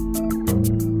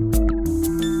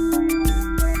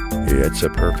 It's a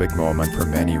perfect moment for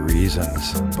many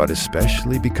reasons, but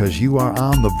especially because you are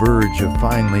on the verge of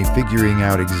finally figuring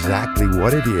out exactly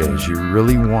what it is you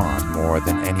really want more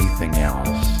than anything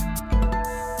else.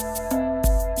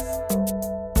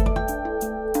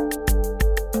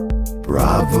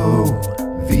 Bravo,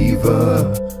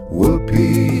 viva,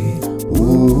 whoopee,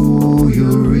 ooh,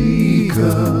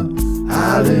 eureka,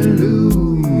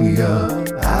 hallelujah,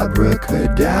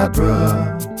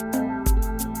 abracadabra.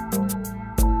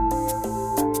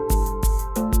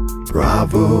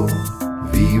 Bravo,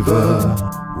 viva,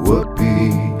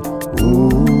 whoopee,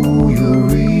 ooh,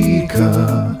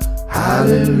 eureka,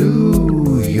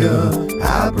 hallelujah,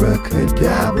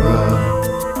 abracadabra.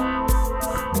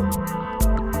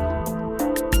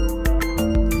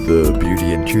 The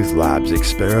Beauty and Truth Lab's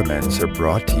experiments are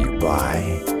brought to you by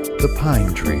the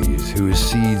pine trees, whose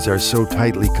seeds are so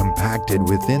tightly compacted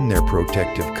within their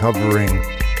protective covering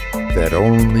that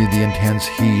only the intense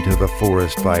heat of a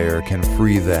forest fire can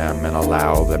free them and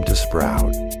allow them to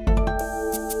sprout.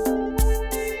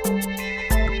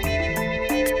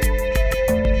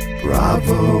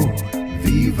 Bravo,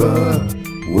 viva,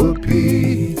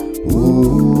 whoopee,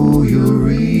 ooh,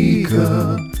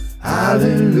 eureka,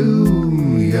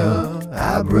 hallelujah,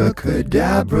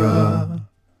 abracadabra.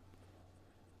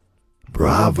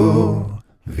 Bravo,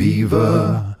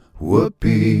 viva,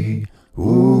 whoopee,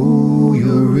 ooh,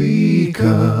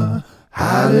 eureka,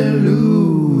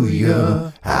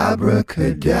 hallelujah,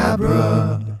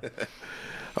 abracadabra.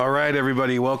 All right,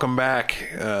 everybody, welcome back.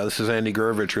 This is Andy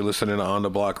Gurvich. You're listening to On the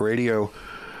Block Radio.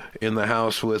 In the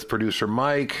house with producer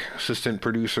Mike, assistant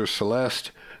producer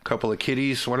Celeste, a couple of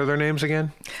kitties. What are their names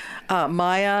again?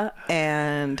 Maya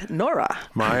and Nora.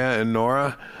 Maya and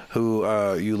Nora, who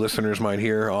you listeners might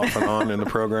hear off and on in the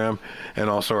program, and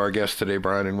also our guests today,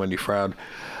 Brian and Wendy Froud.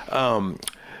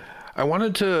 I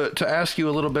wanted to ask you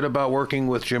a little bit about working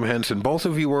with Jim Henson. Both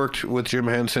of you worked with Jim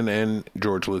Henson and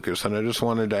George Lucas, and I just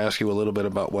wanted to ask you a little bit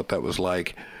about what that was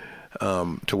like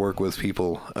to work with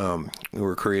people who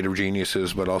are creative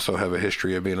geniuses, but also have a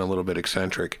history of being a little bit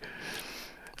eccentric.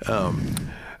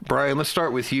 Brian, let's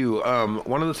start with you.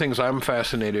 One of the things I'm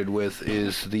fascinated with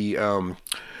is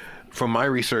from my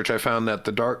research, I found that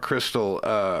the Dark Crystal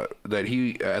that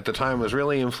he at the time was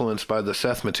really influenced by the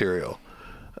Seth material,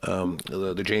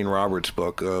 the Jane Roberts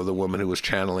book, the woman who was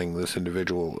channeling this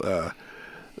individual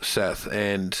Seth,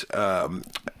 and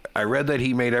I read that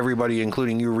he made everybody,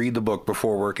 including you, read the book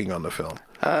before working on the film.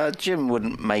 Jim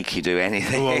wouldn't make you do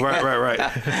anything. Well, right.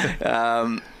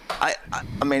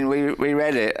 I mean, we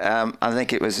read it. I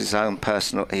think it was his own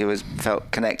personal. He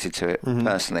felt connected to it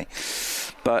personally.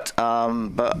 But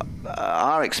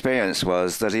our experience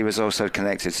was that he was also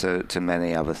connected to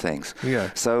many other things.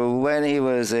 Yeah. So when he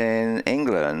was in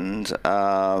England,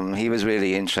 he was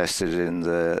really interested in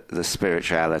the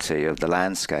spirituality of the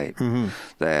landscape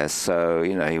there. So,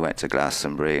 you know, he went to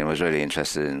Glastonbury and was really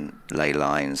interested in ley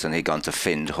lines, and he'd gone to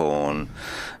Findhorn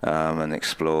and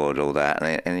explored all that,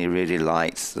 and he really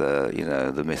liked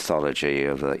the mythology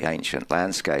of the ancient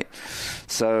landscape.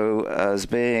 So as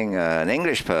being an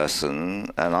English person,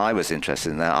 and I was interested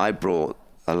in that, I brought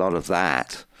a lot of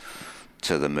that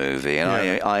to the movie,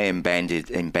 and I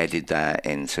embedded that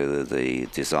into the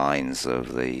designs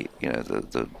of the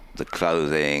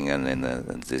clothing, and in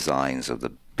the designs of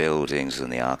the buildings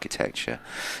and the architecture,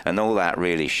 and all that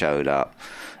really showed up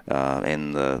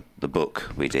in the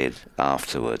book we did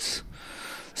afterwards.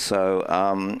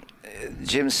 So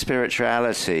Jim's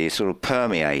spirituality sort of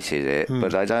permeated it,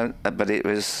 but it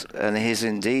was, and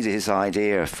his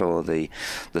idea for the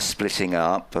splitting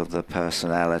up of the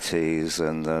personalities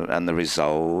and the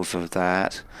resolve of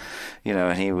that, you know,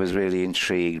 and he was really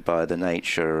intrigued by the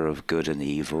nature of good and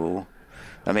evil,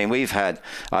 I mean,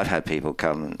 I've had people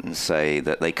come and say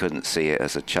that they couldn't see it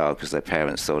as a child because their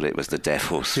parents thought it was the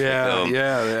devil's film.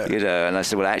 Yeah. You know, and I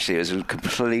said, well, actually, it was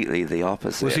completely the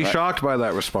opposite. Was he shocked by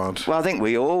that response? Well, I think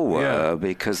we all were,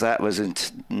 because that was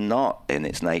not in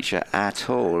its nature at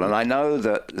all. And I know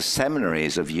that the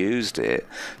seminaries have used it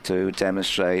to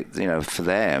demonstrate, you know, for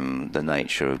them, the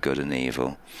nature of good and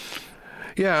evil.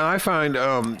 Yeah, and I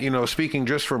find, you know, speaking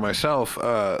just for myself,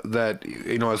 that,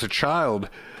 you know, as a child,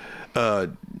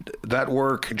 that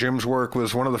work, Jim's work,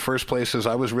 was one of the first places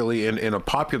I was really in a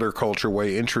popular culture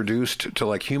way introduced to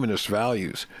like humanist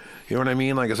values. You know what I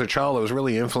mean? Like as a child, I was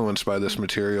really influenced by this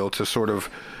material to sort of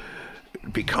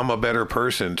become a better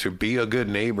person, to be a good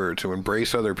neighbor, to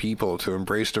embrace other people, to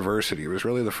embrace diversity. It was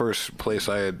really the first place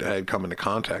I had come into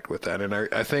contact with that. And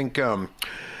I think,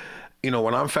 you know,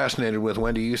 what I'm fascinated with,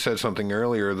 Wendy, you said something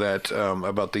earlier that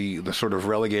about the sort of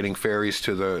relegating fairies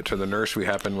to the nursery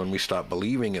happened when we stopped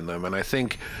believing in them. And I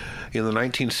think in the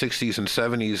 1960s and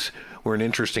 70s were an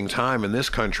interesting time in this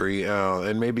country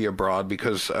and maybe abroad,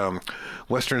 because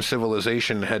Western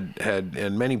civilization had,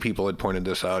 and many people had pointed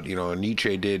this out, you know,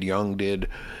 Nietzsche did, Jung did,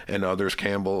 and others,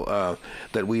 Campbell,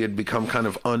 that we had become kind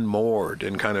of unmoored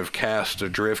and kind of cast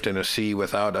adrift in a sea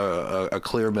without a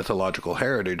clear mythological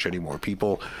heritage anymore.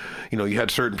 People, you know, you had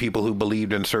certain people who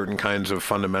believed in certain kinds of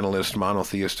fundamentalist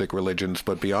monotheistic religions,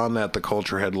 but beyond that, the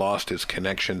culture had lost its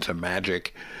connection to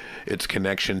magic, its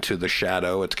connection to the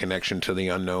shadow, its connection to the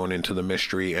unknown and to the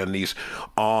mystery, and these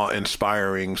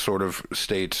awe-inspiring sort of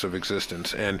states of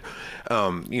existence. And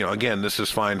you know, again, this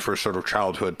is fine for sort of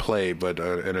childhood play, but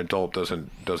an adult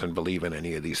doesn't believe in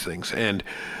any of these things. And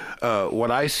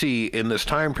what I see in this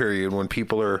time period when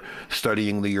people are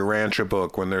studying the Urantia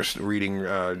book, when they're reading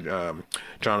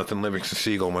Jonathan Livingston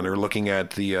Seagull, when they're looking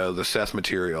at the Seth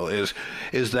material, is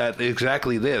that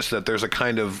exactly this, that there's a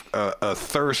kind of a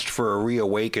thirst for a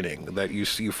reawakening, that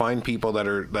you find people that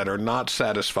are not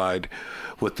satisfied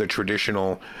with the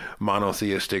traditional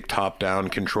monotheistic top-down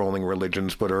controlling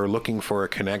religions, but are looking for a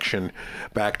connection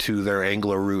back to their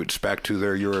Anglo roots, back to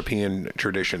their European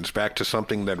traditions, back to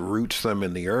something that roots them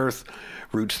in the earth,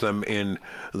 roots them in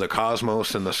the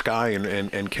cosmos and the sky,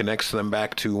 and connects them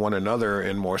back to one another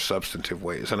in more substantive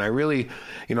ways. And I really,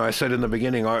 you know, I said in the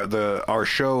beginning, our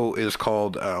show is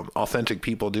called Authentic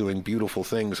People Doing Beautiful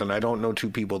Things, and I don't know two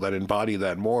people that embody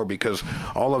that more, because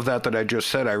all of that I just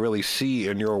said, I really see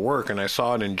in your work, and I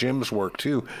saw it in Jim's work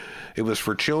too. It was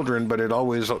for children, but it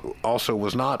always also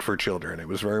was not for children. It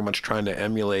was very much trying to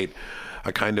emulate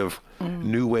a kind of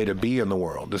new way to be in the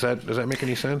world. Does that make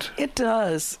any sense? It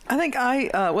does. I think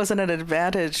I was at an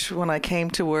advantage when I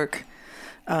came to work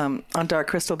on Dark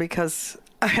Crystal, because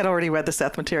I had already read the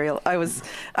Seth material. I was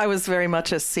very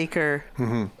much a seeker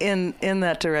in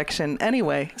that direction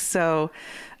anyway. So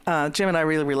Jim and I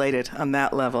really related on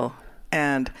that level,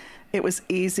 and it was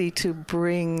easy to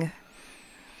bring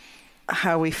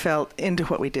how we felt into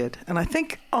what we did. And I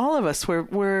think all of us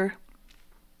were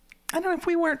I don't know if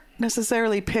we weren't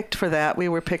necessarily picked for that. We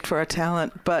were picked for our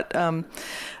talent, but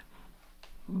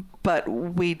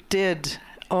we did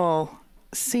all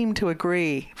seem to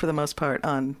agree for the most part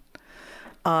on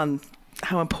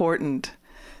how important,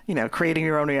 you know, creating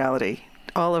your own reality,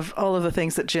 all of the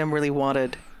things that Jim really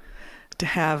wanted to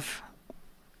have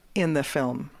in the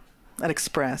film and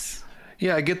express.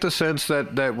 Yeah, I get the sense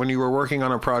that when you were working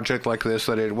on a project like this,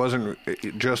 that it wasn't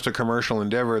just a commercial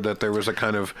endeavor, that there was a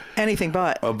kind of anything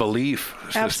but a belief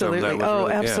system. Absolutely. That was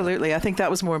really, absolutely. Yeah. I think that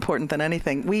was more important than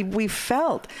anything. We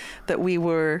felt that we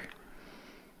were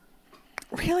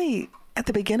really at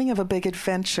the beginning of a big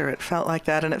adventure. It felt like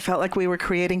that, and it felt like we were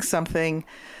creating something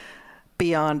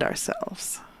beyond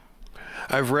ourselves.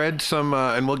 I've read some,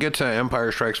 and we'll get to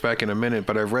Empire Strikes Back in a minute,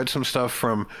 but I've read some stuff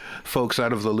from folks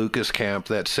out of the Lucas camp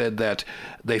that said that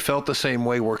they felt the same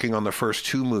way working on the first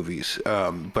two movies,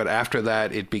 but after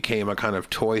that it became a kind of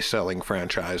toy-selling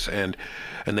franchise, and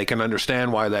they can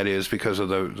understand why that is because of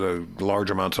the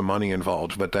large amounts of money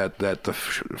involved, but that the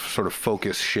sort of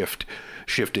focus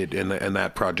shifted in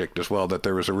that project as well, that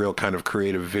there was a real kind of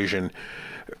creative vision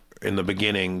in the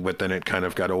beginning, but then it kind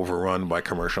of got overrun by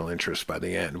commercial interests by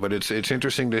the end. But it's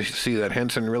interesting to see that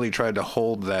Henson really tried to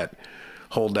hold that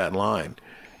line,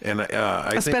 and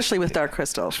especially with Dark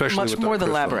Crystal, much more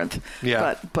than Labyrinth.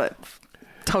 Yeah, but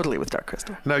totally with Dark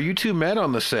Crystal. Now you two met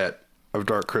on the set of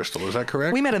Dark Crystal, is that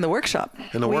correct? We met in the workshop.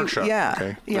 Workshop, yeah.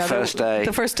 Okay. Yeah,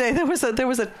 the first day there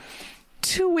was a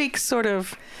 2-week sort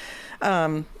of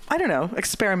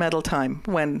experimental time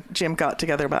when Jim got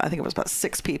together I think it was about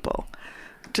 6 people.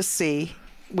 To see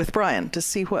with Brian, to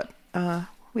see what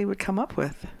we would come up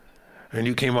with. And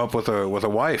you came up with a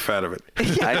wife out of it.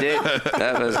 I did.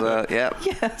 That was yeah.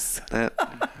 Yes.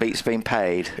 Beats being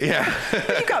paid. Yeah.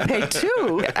 You got paid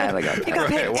too. Yeah, and I got paid. You got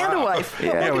paid and a wife.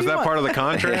 Yeah. Was that part of the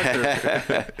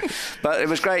contract? But it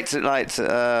was great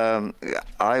to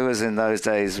I was in those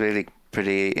days really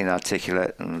pretty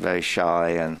inarticulate and very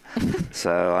shy, and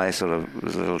so I sort of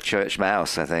was a little church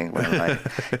mouse, I think, when I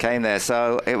came there.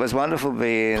 So it was wonderful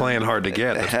being Playing hard to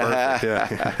get. That's perfect.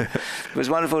 Yeah. It was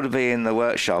wonderful to be in the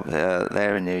workshop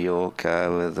there in New York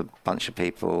with a bunch of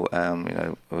people,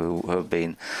 who have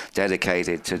been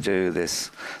dedicated to do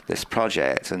this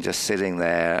project, and just sitting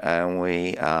there. And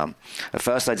we, at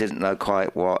first, I didn't know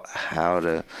quite how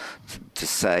to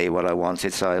say what I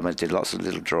wanted, so I did lots of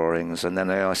little drawings, and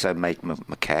then I also made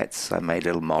maquettes. I made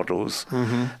little models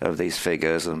of these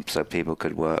figures, and so people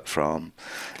could work from.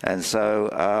 And so,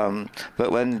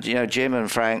 but when Jim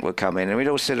and Frank would come in, and we'd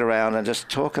all sit around and just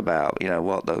talk about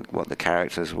what the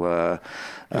characters were.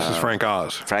 This is Frank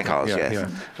Oz. Frank Oz, yes.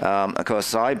 Yeah. Of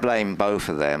course, I blame both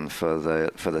of them for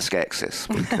the Skeksis,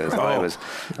 because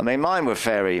mine were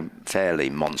fairly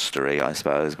monstery, I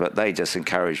suppose, but they just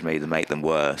encouraged me to make them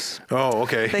worse. Oh,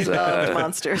 okay. They loved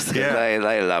monsters. Yeah.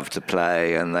 They loved to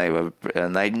play, and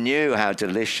they knew how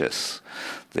delicious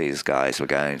these guys were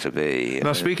going to be.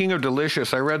 Now, speaking of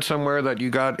delicious, I read somewhere that you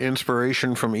got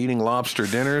inspiration from eating lobster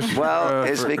dinners. Well,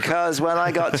 it's because when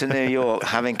I got to New York,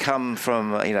 having come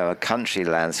from a country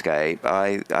landscape,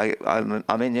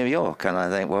 I'm in New York, and I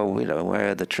think, well, where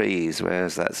are the trees?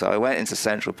 Where's that? So I went into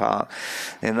Central Park.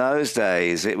 In those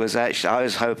days, it was actually, I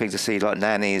was hoping to see like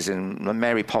nannies and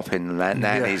Mary Poppins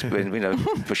nannies,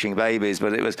 pushing babies,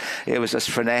 but it was just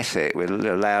frenetic with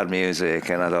loud music,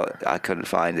 and I thought I couldn't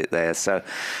find it there. So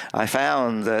I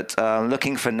found that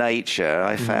looking for nature,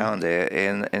 I found it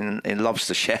in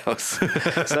lobster shells,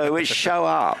 so which show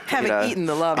up. Having eaten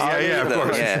the lobster. Yeah, of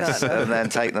course. Yes, and then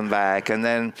take them back, and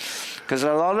then because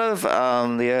a lot of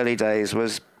the early days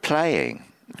was playing.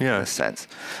 Yeah. In a sense.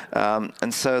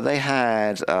 And so they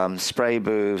had spray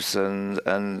booths and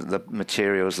the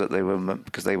materials that they were,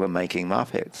 because they were making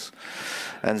Muppets.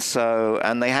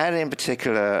 And they had in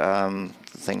particular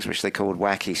things which they called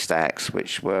wacky stacks,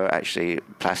 which were actually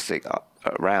plastic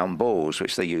round balls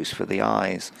which they used for the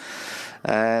eyes.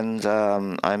 And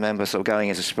I remember sort of going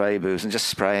into spray booths and just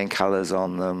spraying colours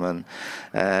on them,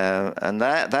 and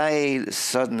that they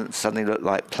suddenly looked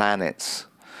like planets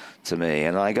to me.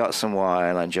 And I got some wire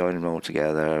and I joined them all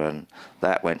together, and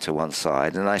that went to one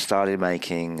side. And I started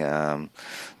making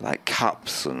like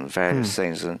cups and various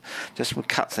things, and just would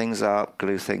cut things up,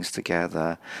 glue things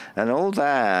together. And all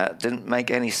that didn't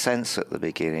make any sense at the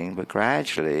beginning, but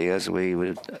gradually, as we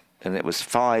would, and it was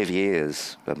 5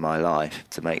 years of my life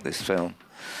to make this film,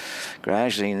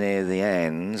 gradually near the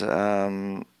end,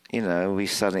 we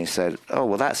suddenly said, oh,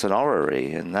 well, that's an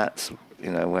orrery, and that's,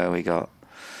 where we got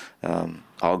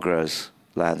Ogra's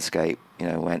landscape,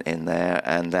 went in there,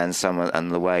 and then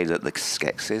and the way that the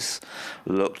Skeksis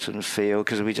looked and feel,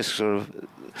 because we just sort of,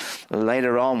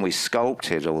 later on we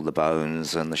sculpted all the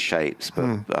bones and the shapes,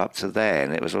 but up to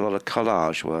then it was a lot of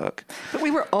collage work. But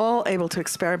we were all able to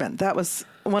experiment. That was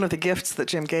one of the gifts that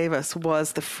Jim gave us,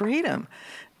 was the freedom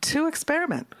to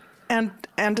experiment and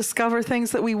discover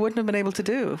things that we wouldn't have been able to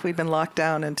do if we'd been locked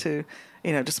down into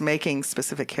just making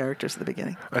specific characters at the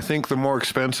beginning. I think the more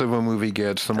expensive a movie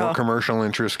gets, the more commercial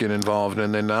interests get involved.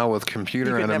 And then now with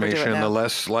computer animation, the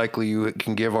less likely you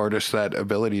can give artists that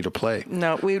ability to play.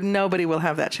 No, nobody will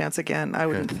have that chance again, I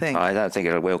wouldn't think. I don't think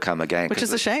it will come again. Which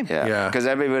is a shame. Yeah. Because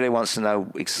everybody wants to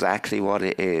know exactly what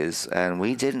it is, and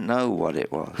we didn't know what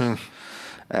it was.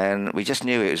 And we just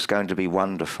knew it was going to be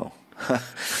wonderful.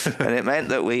 And it meant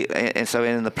that so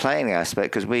in the playing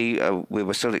aspect, because we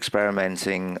were still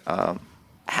experimenting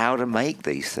how to make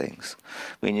these things.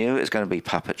 We knew it was going to be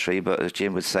puppetry, but as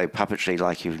Jim would say, puppetry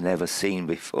like you've never seen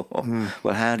before.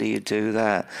 Well, how do you do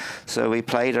that? So we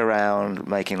played around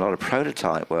making a lot of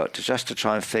prototype work just to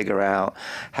try and figure out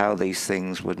how these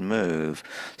things would move.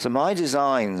 So my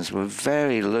designs were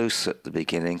very loose at the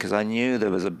beginning, because I knew there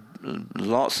was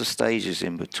lots of stages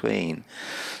in between.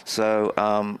 So,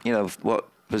 what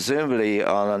presumably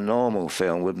on a normal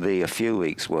film would be a few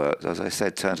weeks' work, as I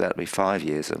said, turned out to be 5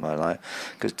 years of my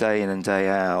life, because day in and day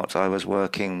out I was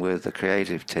working with the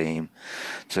creative team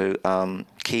to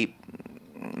keep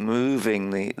moving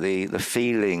the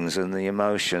feelings and the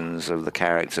emotions of the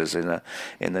characters in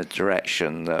a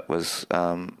direction that was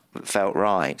felt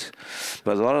right.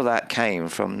 But a lot of that came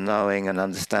from knowing and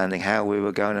understanding how we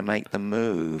were going to make them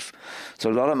move. So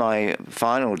a lot of my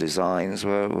final designs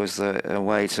was a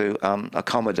way to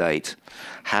accommodate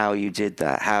how you did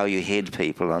that, how you hid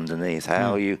people underneath,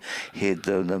 how you hid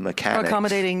the mechanics.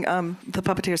 Accommodating the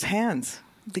puppeteers' hands,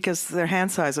 because their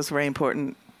hand size was very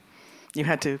important. You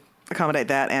had to accommodate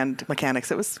that and mechanics.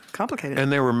 It was complicated.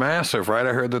 And they were massive, right?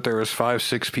 I heard that there was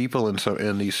 5-6 people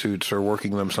in these suits or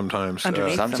working them sometimes.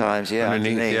 Underneath them. Sometimes, yeah.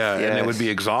 Underneath, yeah, yes. and it would be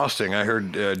exhausting. I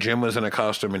heard Jim was in a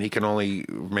costume and he can only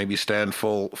maybe stand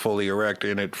fully erect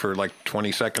in it for like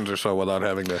 20 seconds or so without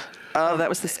having to. Oh, that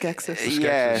was the Skeksis.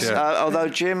 Yes, yeah. Although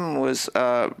Jim was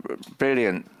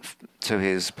brilliant to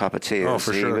his puppeteers. Oh,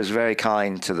 for he sure. was very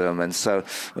kind to them. And so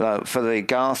for the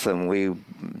Gartham, we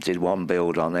did one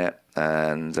build on it,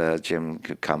 and Jim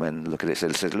could come in, look at it,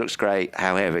 and said, it looks great,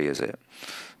 how heavy is it?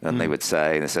 And they would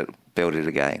say, and they said, build it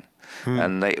again.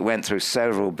 And they went through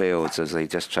several builds as they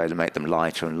just tried to make them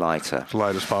lighter and lighter. As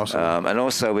light as possible. And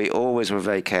also, we always were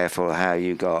very careful how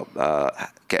you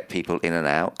get people in and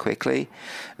out quickly,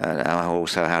 and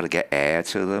also how to get air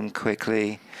to them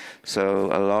quickly. So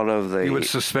a lot of the... You would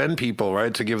suspend people,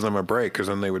 right, to give them a break, because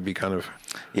then they would be kind of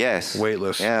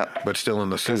weightless, but still in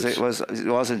the suits. Because it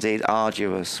was indeed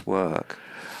arduous work.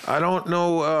 I don't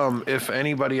know if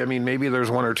anybody, I mean, maybe there's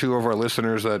one or two of our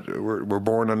listeners that were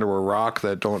born under a rock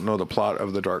that don't know the plot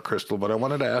of the Dark Crystal, but I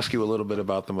wanted to ask you a little bit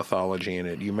about the mythology in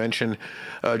it. You mentioned,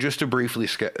 just to briefly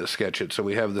sketch it, so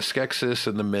we have the Skeksis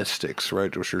and the Mystics,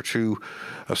 right, which are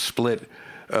a split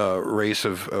race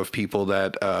of people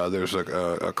that there's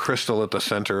a crystal at the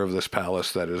center of this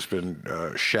palace that has been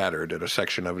shattered, and a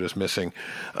section of it is missing,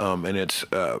 and it's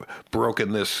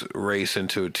broken this race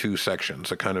into 2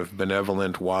 sections, a kind of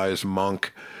benevolent, wise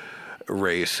monk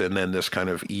race, and then this kind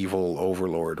of evil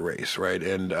overlord race, right?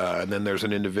 And then there's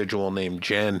an individual named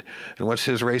Jen, and what's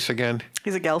his race again?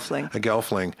 He's a Gelfling. A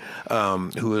Gelfling,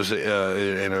 who is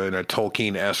in a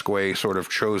Tolkien-esque way sort of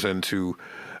chosen to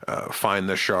find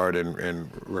the shard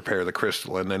and repair the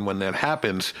crystal. And then when that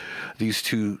happens, these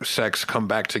 2 sects come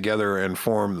back together and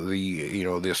form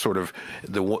the sort of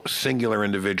the singular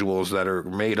individuals that are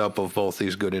made up of both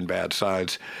these good and bad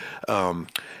sides,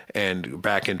 and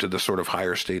back into the sort of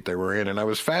higher state they were in. And I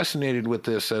was fascinated with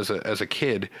this as a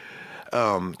kid,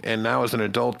 and now as an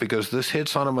adult, because this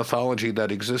hits on a mythology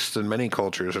that exists in many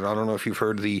cultures. And I don't know if you've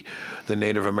heard the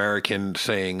Native American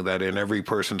saying that in every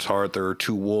person's heart there are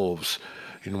 2 wolves.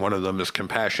 And one of them is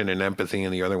compassion and empathy,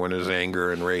 and the other one is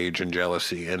anger and rage and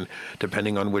jealousy. And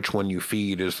depending on which one you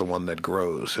feed is the one that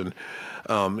grows. And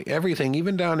everything,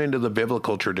 even down into the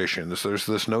biblical traditions, there's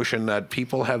this notion that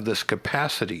people have this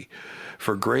capacity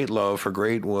for great love, for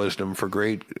great wisdom, for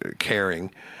great caring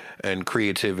and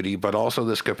creativity, but also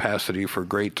this capacity for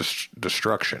great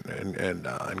destruction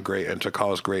and to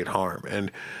cause great harm.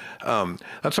 And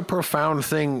that's a profound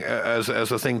thing as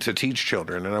a thing to teach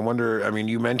children. And I wonder, I mean,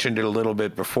 you mentioned it a little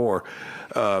bit before,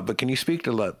 but can you speak to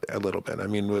a little bit? I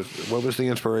mean, what was the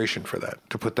inspiration for that,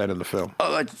 to put that in the film?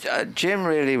 Jim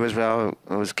really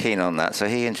was keen on that, so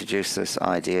he introduced this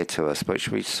idea to us, which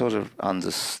we sort of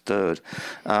understood,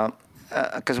 and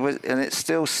it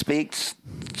still speaks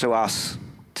to us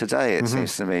today, it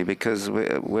seems to me, because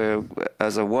we're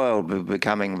as a world, we're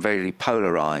becoming very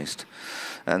polarized.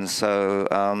 And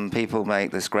so people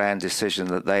make this grand decision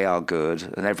that they are good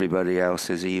and everybody else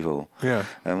is evil. Yeah.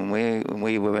 And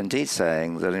we were indeed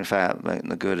saying that, in fact,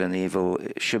 the good and evil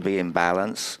should be in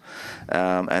balance,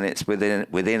 and it's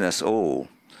within us all.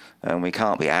 And we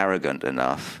can't be arrogant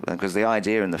enough, because the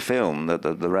idea in the film that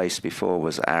the race before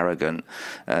was arrogant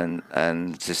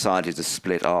and decided to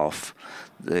split off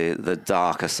the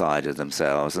darker side of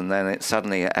themselves, and then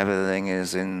suddenly everything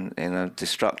is in a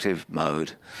destructive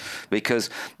mode. Because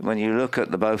when you look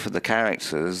at both of the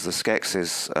characters, the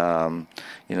Skeksis,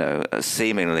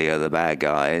 seemingly are the bad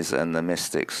guys, and the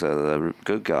Mystics are the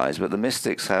good guys. But the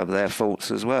Mystics have their faults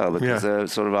as well, because they're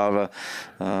sort of either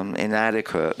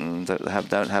inadequate and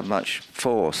don't have much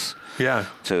force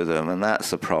to them, and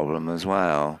that's a problem as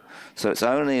well. So it's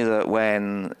only that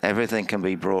when everything can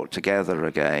be brought together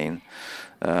again,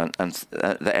 and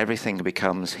that everything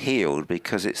becomes healed,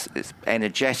 because it's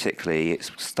energetically it's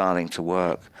starting to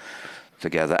work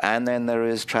together. And then there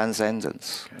is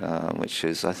transcendence, which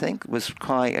is, I think, was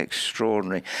quite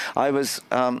extraordinary. There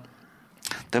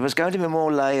was going to be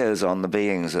more layers on the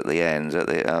beings at the end.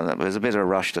 There was a bit of a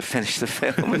rush to finish the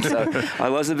film, and so I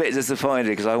was a bit disappointed,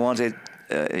 because I wanted...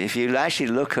 if you actually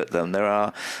look at them, there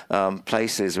are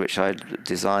places which I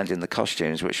designed in the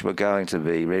costumes which were going to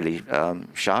be really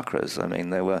chakras. I mean,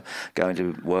 there were going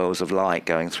to be worlds of light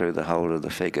going through the whole of the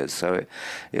figures. So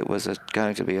it was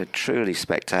going to be a truly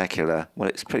spectacular... Well,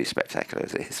 it's pretty spectacular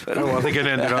as it is. But I think it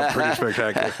ended up pretty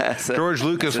spectacular. George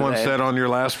Lucas once said, on your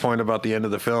last point about the end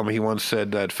of the film, he once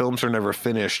said that films are never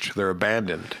finished, they're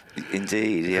abandoned.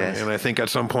 Indeed, yes. And I think at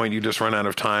some point you just run out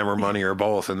of time or money or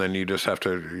both, and then you just have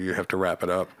to wrap wrap it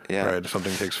up. Yeah. Right?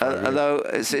 Something takes 5 years. Although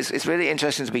it's really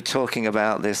interesting to be talking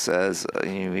about this, as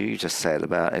you just said,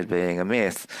 about it being a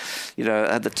myth.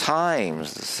 At the time,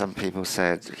 some people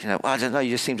said, well, I don't know,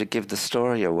 you just seem to give the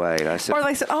story away. And I said, or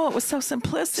they said, oh, it was so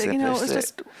simplistic. It was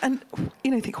just, and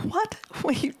you think, what?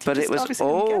 But it was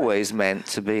always meant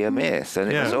to be a myth,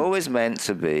 and it was always meant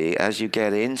to be, as you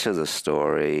get into the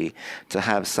story, to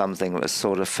have something that was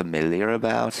sort of familiar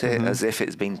about it, as if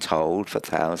it's been told for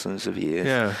thousands of years.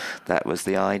 Yeah. That was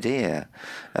the idea.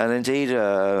 And indeed,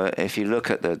 if you look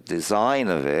at the design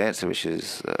of it, which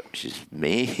is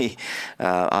me,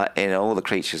 in all the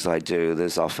creatures I do,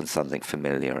 there's often something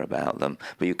familiar about them,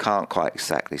 but you can't quite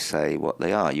exactly say what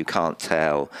they are. You can't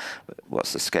tell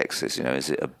what's the Skeksis. Is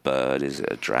it a bird? Is it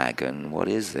a dragon? What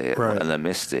is it? Right. And the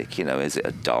mystic, is it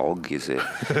a dog? Is it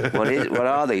what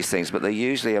are these things? But they're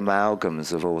usually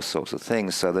amalgams of all sorts of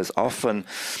things. So there's often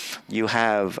you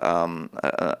have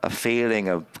a feeling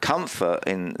of comfort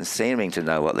in seeming to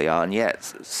know what they are, and yet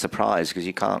surprise because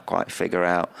you can't quite figure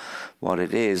out what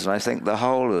it is. And I think the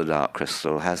whole of the Dark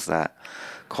Crystal has that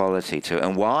quality to it,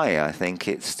 and why I think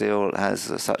it still has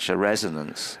such a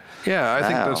resonance. Yeah, I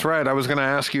think that's right. I was going to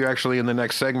ask you actually in the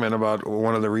next segment about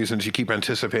one of the reasons you keep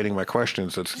anticipating my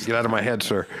questions. Get out of my head,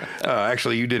 sir.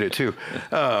 Actually, you did it too.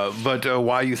 But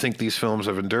why you think these films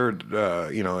have endured,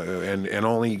 and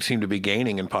only seem to be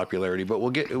gaining in popularity. But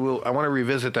I want to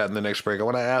revisit that in the next break. I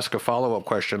want to ask a follow-up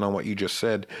question on what you just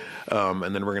said,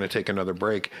 and then we're going to take another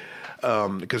break.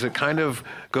 Because it kind of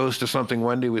goes to something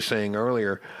Wendy was saying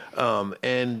earlier.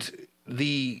 And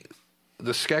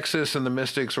the Skeksis and the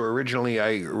Mystics were originally,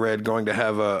 I read, going to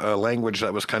have a language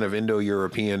that was kind of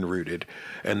Indo-European rooted,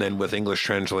 and then with English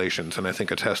translations. And I think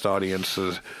a test audience,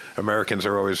 Americans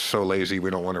are always so lazy,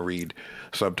 we don't want to read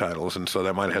subtitles, and so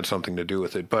that might have had something to do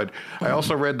with it. But I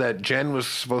also read that Jen was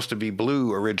supposed to be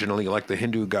blue originally, like the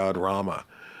Hindu god Rama.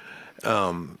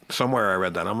 Somewhere I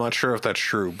read that. I'm not sure if that's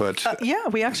true, but yeah,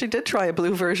 we actually did try a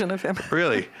blue version of him.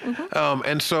 Really?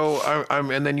 And so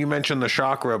and then you mentioned the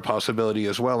chakra possibility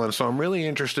as well. And so I'm really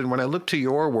interested when I look to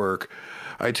your work,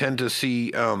 I tend to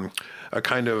see a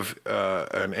kind of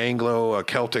an a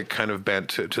Celtic kind of bent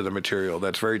to the material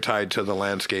that's very tied to the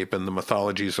landscape and the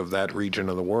mythologies of that region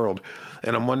of the world.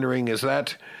 And I'm wondering, is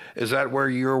that where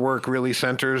your work really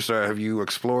centers? Have you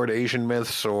explored Asian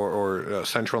myths or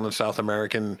Central and South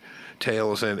American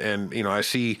tales? And I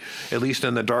see, at least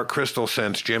in the Dark Crystal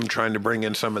sense, Jim trying to bring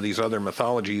in some of these other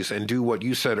mythologies and do what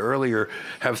you said earlier,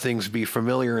 have things be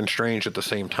familiar and strange at the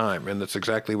same time. And that's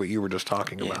exactly what you were just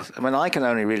talking about. I mean, I can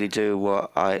only really do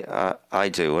what I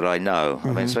do, what I know. I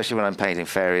mean, especially when I'm painting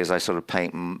fairies, I sort of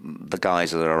paint the guys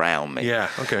that are around me. Yeah,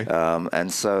 okay.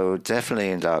 And so definitely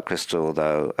in Dark Crystal,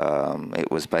 though,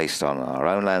 it was based on our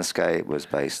own landscape, was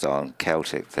based on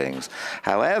Celtic things.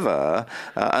 However,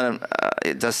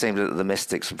 it does seem that the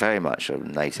mystics very much are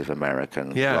Native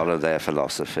American, a lot of their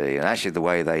philosophy, and actually the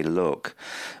way they look.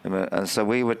 And so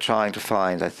we were trying to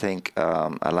find, I think,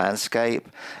 a landscape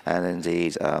and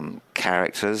indeed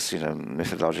characters,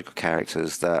 mythological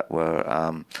characters that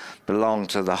were belong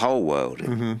to the whole world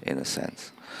in a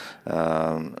sense.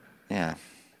 Yeah.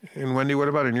 And Wendy, what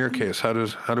about in your case? How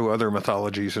do other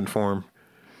mythologies inform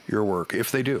your work,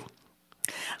 if they do?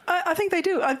 I think they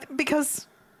do, because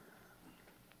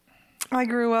I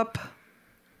grew up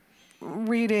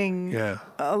reading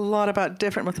a lot about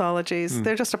different mythologies.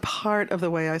 They're just a part of the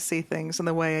way I see things and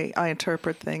the way I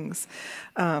interpret things.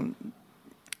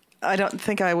 I don't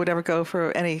think I would ever go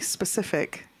for any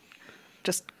specific,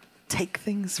 just take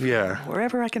things from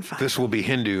wherever I can find. This will be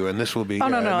Hindu and this will be... Oh,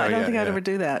 no, I don't think I'd ever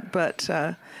do that. But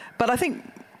I think,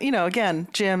 again,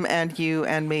 Jim and you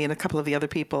and me and a couple of the other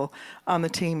people on the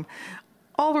team,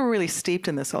 all were really steeped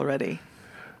in this already.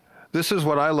 This is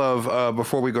what I love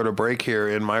before we go to break here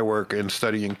in my work in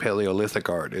studying Paleolithic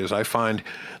art, is I find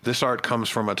this art comes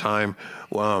from a time,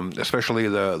 especially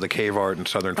the cave art in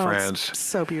southern France. It's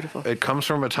so beautiful. It comes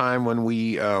from a time when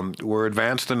we were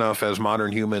advanced enough as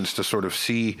modern humans to sort of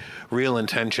see real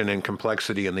intention and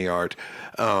complexity in the art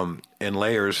and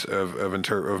layers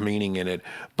of meaning in it.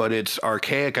 But it's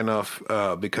archaic enough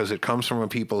because it comes from a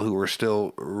people who were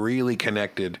still really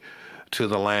connected to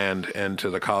the land and to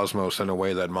the cosmos in a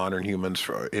way that modern humans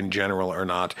in general are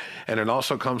not. And it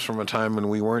also comes from a time when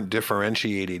we weren't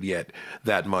differentiated yet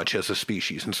that much as a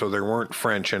species. And so there weren't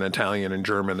French and Italian and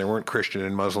German, there weren't Christian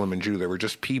and Muslim and Jew, there were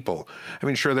just people. I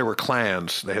mean, sure, there were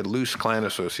clans, they had loose clan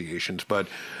associations, but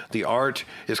the art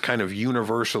is kind of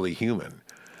universally human.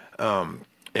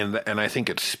 And I think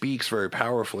it speaks very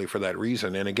powerfully for that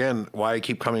reason. And again, why I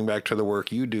keep coming back to the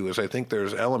work you do is I think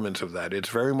there's elements of that. It's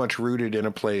very much rooted in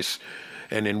a place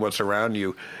and in what's around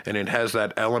you. And it has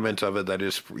that element of it that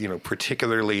is,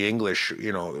 particularly English,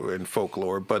 in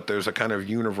folklore, but there's a kind of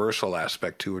universal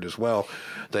aspect to it as well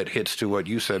that hits to what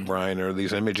you said, Brian, are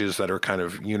these images that are kind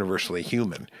of universally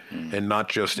human and not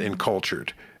just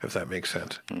encultured, if that makes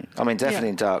sense. I mean, definitely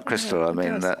in Dark Crystal,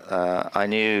 I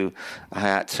knew I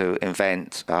had to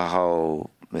invent a whole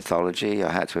mythology.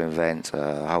 I had to invent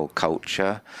a whole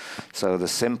culture. So the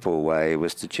simple way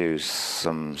was to choose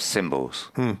some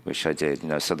symbols, which I did.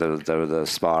 So there were the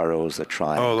spirals, the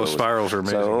triangles. Oh, those spirals are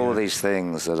amazing. So all these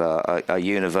things that are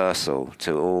universal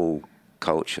to all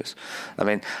cultures. I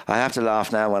mean, I have to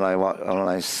laugh now when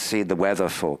I see the weather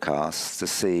forecasts to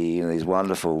see these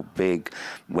wonderful big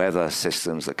weather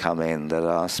systems that come in that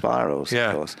are spirals,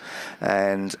 of course.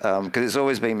 And because it's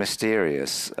always been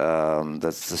mysterious,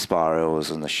 the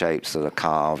spirals and the shapes that are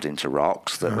carved into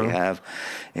rocks that we have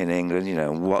in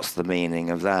England. What's the meaning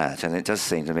of that? And it does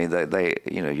seem to me that they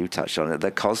you touched on it,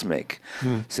 they're cosmic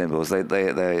symbols.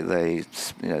 They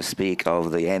speak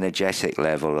of the energetic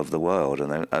level of the world,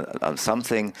 and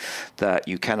something that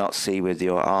you cannot see with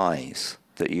your eyes,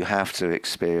 that you have to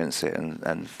experience it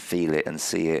and feel it and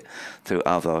see it through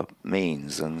other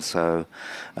means. And so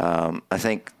I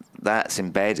think that's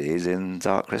embedded in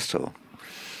Dark Crystal.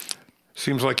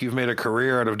 Seems like you've made a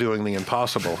career out of doing the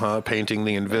impossible, huh? Painting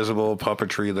the invisible,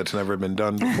 puppetry that's never been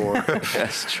done before.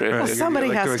 That's true. Well, somebody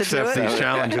like has to accept do it. these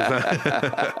challenges.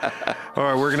 All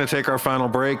right, we're going to take our final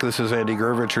break. This is Andy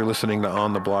Gurvich. You're listening to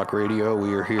On the Block Radio.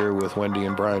 We are here with Wendy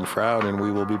and Brian Froud, and we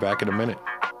will be back in a minute.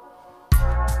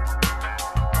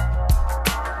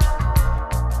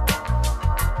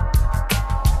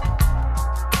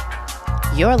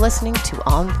 You're listening to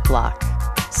On the Block.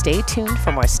 Stay tuned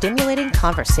for more stimulating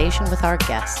conversation with our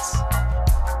guests.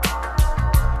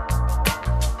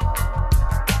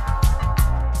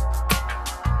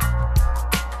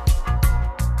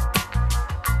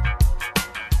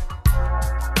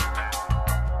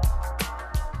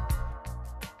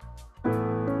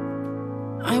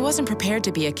 I wasn't prepared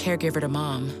to be a caregiver to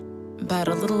Mom, but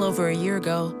a little over a year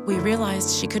ago, we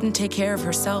realized she couldn't take care of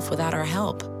herself without our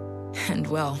help. And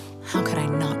well, how could I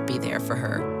not be there for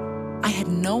her? I had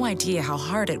no idea how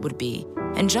hard it would be,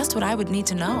 and just what I would need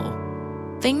to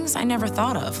know. Things I never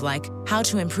thought of, like how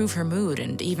to improve her mood,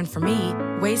 and even for me,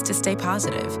 ways to stay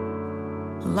positive.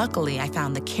 Luckily, I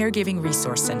found the Caregiving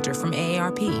Resource Center from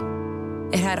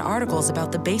AARP. It had articles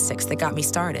about the basics that got me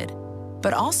started,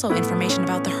 but also information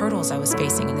about the hurdles I was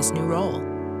facing in this new role.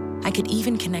 I could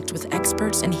even connect with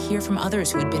experts and hear from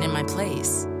others who had been in my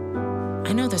place.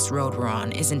 I know this road we're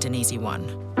on isn't an easy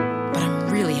one, but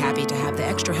I'm really happy to have the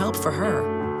extra help for her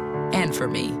and for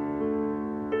me.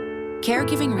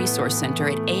 Caregiving Resource Center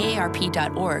at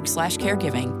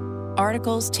aarp.org/caregiving.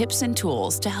 Articles, tips, and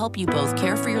tools to help you both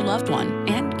care for your loved one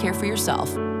and care for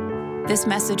yourself. This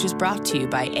message is brought to you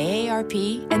by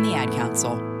AARP and the Ad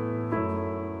Council.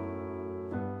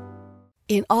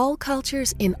 In all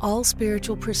cultures, in all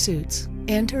spiritual pursuits,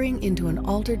 entering into an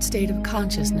altered state of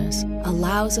consciousness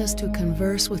allows us to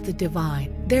converse with the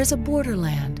divine. There's a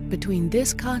borderland between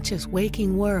this conscious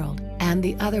waking world and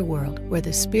the other world where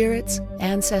the spirits,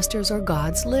 ancestors, or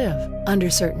gods live. Under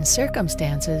certain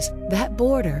circumstances, that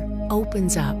border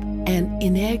opens up and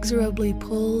inexorably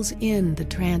pulls in the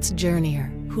trance journeyer,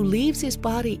 who leaves his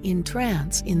body in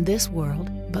trance in this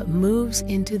world but moves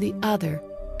into the other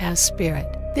as spirit.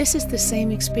 This is the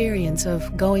same experience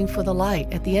of going for the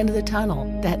light at the end of the tunnel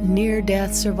that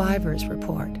near-death survivors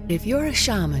report. If you're a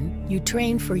shaman, you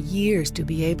train for years to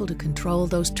be able to control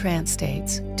those trance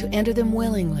states, to enter them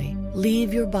willingly,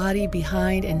 leave your body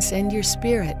behind, and send your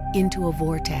spirit into a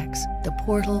vortex, the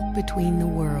portal between the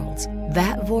worlds.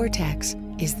 That vortex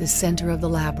is the center of the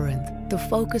labyrinth, the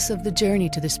focus of the journey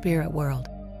to the spirit world.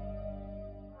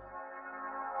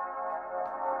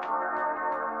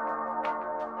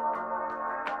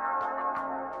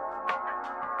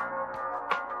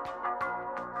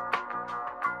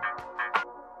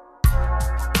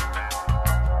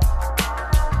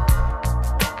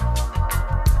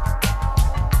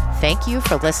 Thank you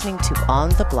for listening to On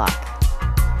the Block.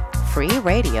 Free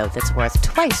radio that's worth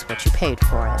twice what you paid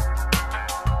for it.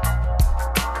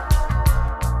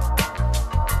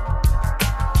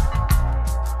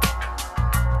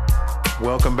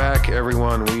 Welcome back,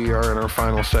 everyone. We are in our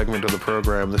final segment of the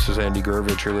program. This is Andy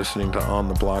Gurvich. You're listening to On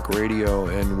the Block Radio,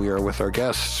 and we are with our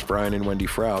guests, Brian and Wendy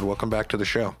Froud. Welcome back to the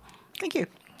show. Thank you.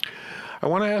 I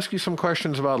want to ask you some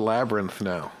questions about Labyrinth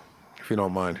now, if you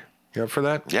don't mind. You up for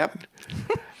that? Yep.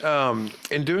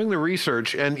 In doing the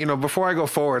research, and, before I go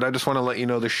forward, I just want to let you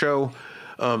know the show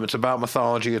It's about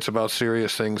mythology. It's about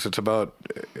serious things. It's about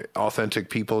authentic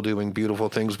people doing beautiful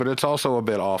things, but it's also a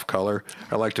bit off color.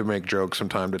 I like to make jokes from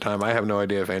time to time. I have no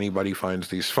idea if anybody finds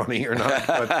these funny or not,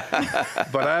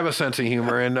 but I have a sense of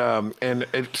humor, and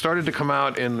it started to come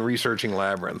out in researching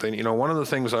Labyrinth. And, you know, one of the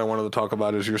things I wanted to talk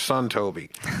about is your son, Toby,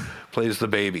 plays the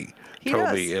baby.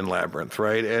 Toby in Labyrinth,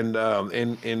 right? And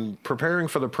in preparing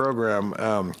for the program,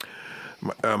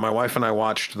 my wife and I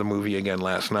watched the movie again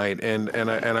last night, and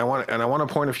I want to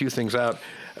point a few things out.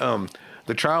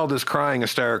 The child is crying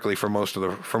hysterically for most of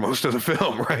the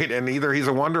film, right? And either he's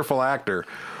a wonderful actor,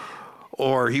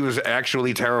 or he was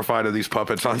actually terrified of these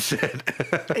puppets on set.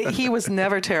 He was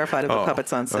never terrified of the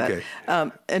puppets on set.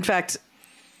 Okay. In fact,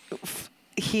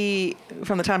 he,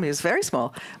 from the time he was very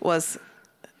small, was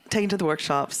taken to the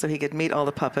workshop so he could meet all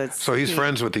the puppets. So he's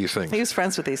friends with these things. He was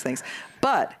friends with these things.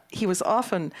 But he was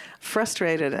often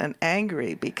frustrated and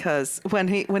angry because when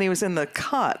he was in the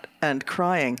cot and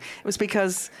crying, it was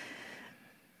because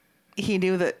he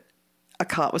knew that a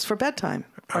cot was for bedtime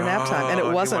or nap time, and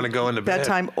it wasn't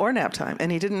bedtime or nap time, and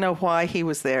he didn't know why he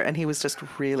was there, and he was just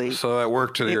really... So that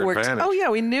worked to your advantage. Oh, yeah,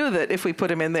 we knew that if we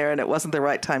put him in there and it wasn't the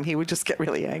right time, he would just get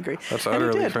really angry. That's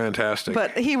utterly fantastic.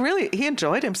 But he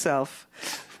enjoyed himself.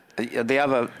 The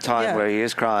other time where he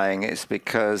is crying is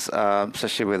because,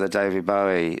 especially with the David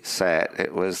Bowie set,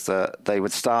 it was that they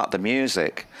would start the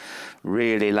music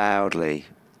really loudly,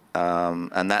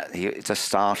 and it just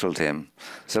startled him.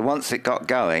 So once it got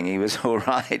going, he was all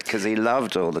right because he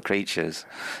loved all the creatures,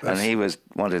 and he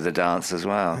wanted to dance as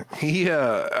well.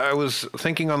 I was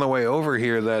thinking on the way over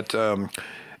here that,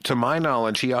 to my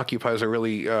knowledge, he occupies a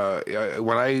really.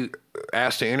 When I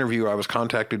asked to interview, I was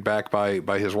contacted back by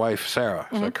his wife, Sarah.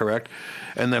 Is that correct?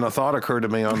 And then a thought occurred to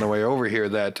me on the way over here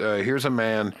that here's a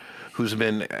man who's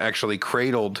been actually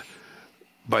cradled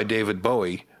by David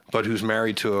Bowie, but who's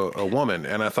married to a woman.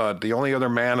 And I thought the only other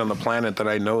man on the planet that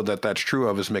I know that's true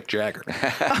of is Mick Jagger.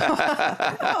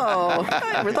 Oh,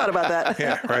 I never thought about that.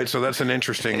 Yeah, right. So that's an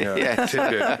interesting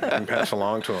tidbit you can pass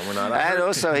along to him. And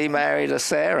also he married a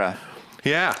Sarah.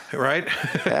 Yeah, right?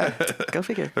 Yeah. Go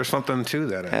figure. There's something to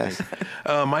that, I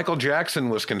think. Michael Jackson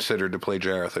was considered to play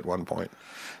Jareth at one point.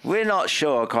 We're not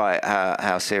sure quite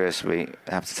how serious we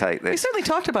have to take this. We certainly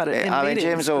talked about it in meetings.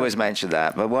 Jim's always mentioned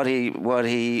that, but we were,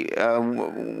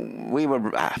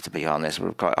 I have to be honest, we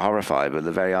were quite horrified with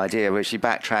the very idea, which he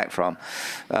backtracked from,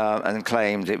 and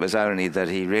claimed it was only that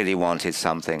he really wanted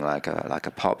something like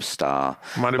a pop star.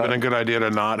 Might have been a good idea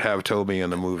to not have Toby in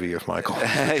the movie if Michael.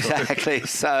 Exactly.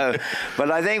 So,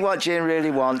 but I think what Jim really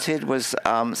wanted was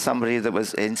somebody that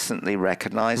was instantly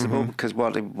recognizable, because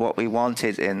what we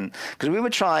wanted because we were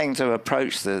trying to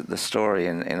approach the story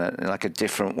in like a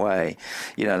different way,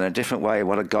 in a different way,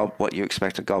 what you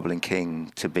expect a Goblin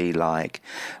King to be like.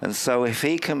 And so if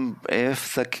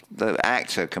the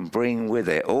actor can bring with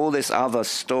it all this other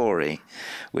story,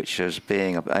 which is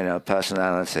being a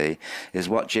personality, is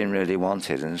what Jim really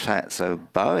wanted. And in fact, so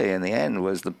Bowie in the end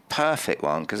was the perfect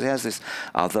one because he has this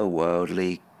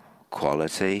otherworldly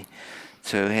quality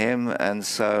to him, and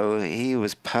so he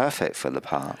was perfect for the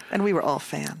part. And we were all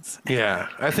fans. Yeah,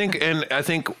 I think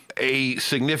a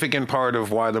significant part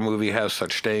of why the movie has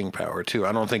such staying power too.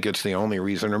 I don't think it's the only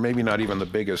reason, or maybe not even the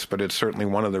biggest, but it's certainly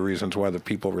one of the reasons why the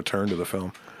people return to the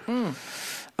film.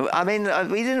 I mean,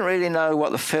 we didn't really know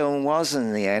what the film was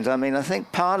in the end. I mean, I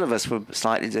think part of us were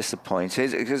slightly disappointed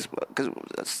because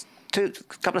a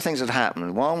couple of things had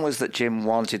happened. One was that Jim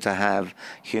wanted to have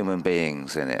human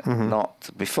beings in it. Not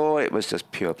before, it was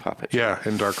just pure puppetry. Yeah,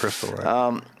 in Dark Crystal,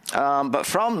 right? But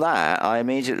from that, I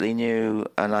immediately knew,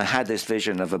 and I had this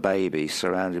vision of a baby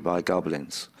surrounded by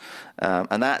goblins.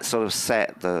 And that sort of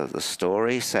set the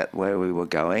story, set where we were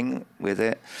going with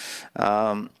it.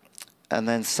 And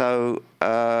then so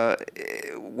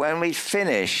when we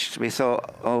finished, we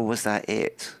thought, oh, was that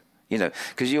it?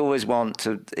 Because you always want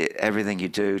everything you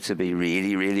do to be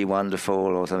really, really wonderful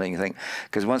or something. You think,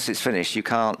 because once it's finished, you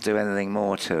can't do anything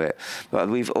more to it. But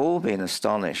we've all been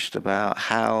astonished about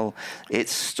how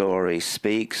its story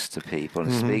speaks to people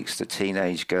and speaks to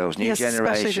teenage girls, new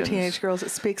generations. Especially to teenage girls,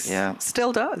 it speaks.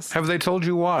 Still does. Have they told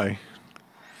you why?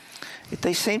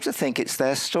 They seem to think it's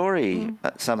their story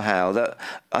somehow. That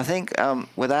I think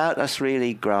without us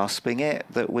really grasping it,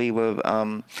 that we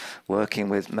were working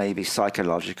with maybe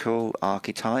psychological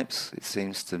archetypes. It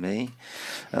seems to me,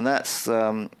 and that's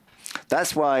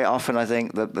That's why often I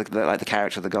think that the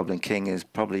character of the Goblin King is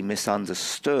probably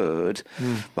misunderstood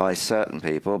by certain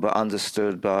people, but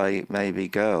understood by maybe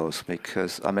girls.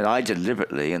 Because I mean, I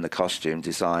deliberately in the costume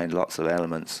designed lots of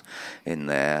elements in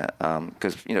there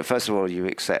because first of all, you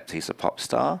accept he's a pop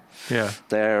star. Yeah.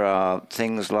 There are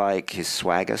things like his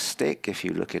swagger stick. If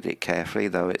you look at it carefully,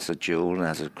 though it's a jewel and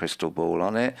has a crystal ball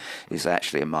on it, is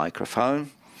actually a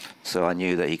microphone. So I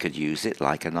knew that he could use it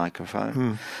like a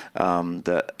microphone.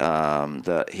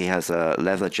 That he has a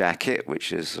leather jacket,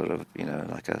 which is sort of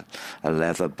like a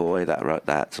leather boy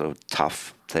that sort of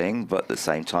tough thing, but at the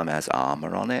same time it has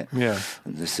armor on it. Yeah.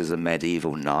 And this is a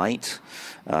medieval knight.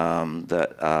 That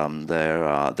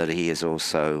he is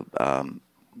also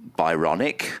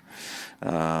Byronic.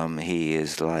 He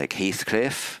is like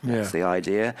Heathcliff. That's the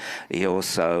idea. He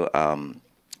also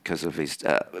because of his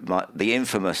the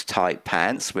infamous tight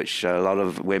pants, which a lot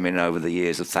of women over the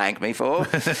years have thanked me for,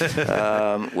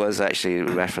 was actually a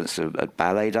reference to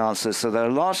ballet dancers. So there are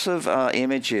lots of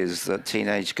images that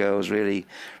teenage girls really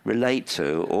relate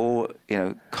to, or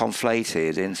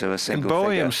conflated into a single. And Bowie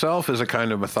figure. himself is a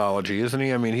kind of mythology, isn't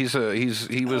he? I mean,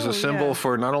 he was a symbol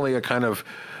for not only a kind of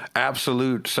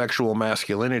absolute sexual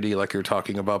masculinity, like you're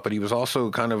talking about, but he was also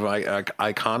kind of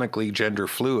iconically gender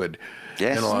fluid.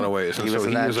 Yes. In a lot of ways. And he was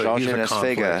an androgynous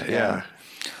figure. Yeah.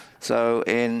 So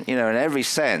in in every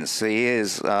sense, he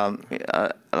is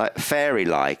like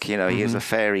fairy-like. He is a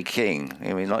fairy king.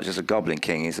 I mean, not just a goblin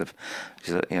king. He's a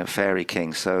fairy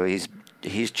king. So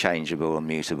he's changeable and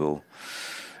mutable.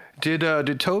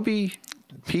 Did Toby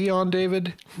pee on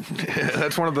David?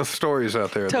 That's one of the stories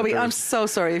out there. Toby, I'm so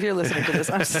sorry if you're listening to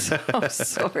this. I'm so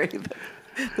sorry that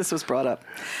this was brought up.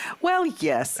 Well,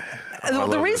 yes.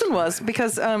 The reason was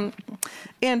because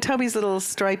in Toby's little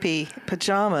stripy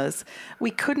pajamas,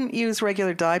 we couldn't use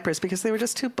regular diapers because they were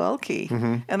just too bulky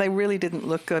and they really didn't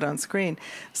look good on screen.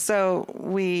 So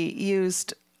we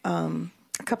used a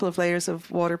couple of layers of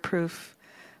waterproof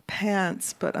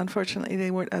pants, but unfortunately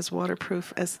they weren't as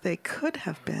waterproof as they could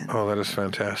have been. Oh, that is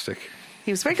fantastic.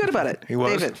 He was very good about it. He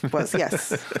was? David was,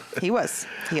 yes. He was.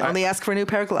 He only asked for a new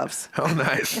pair of gloves. Oh,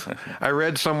 nice. I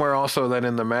read somewhere also that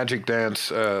in the magic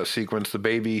dance sequence, the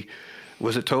baby,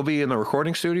 was it Toby in the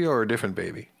recording studio or a different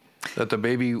baby? That the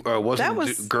baby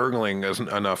wasn't gurgling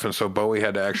enough, and so Bowie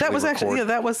had to actually record.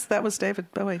 That was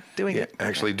David Bowie doing it.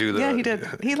 Actually do the... Yeah, he did.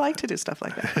 He liked to do stuff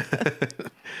like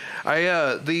that.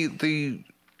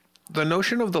 The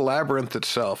notion of the labyrinth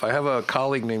itself, I have a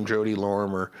colleague named Jody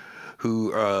Lorimer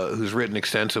who's written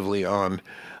extensively on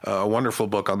a wonderful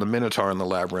book on the Minotaur and the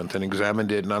Labyrinth and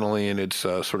examined it not only in its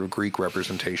sort of Greek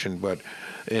representation, but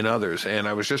in others. And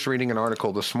I was just reading an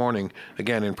article this morning,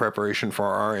 again, in preparation for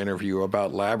our interview,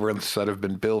 about labyrinths that have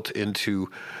been built into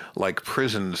like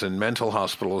prisons and mental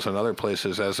hospitals and other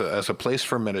places as a place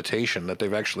for meditation, that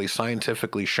they've actually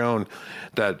scientifically shown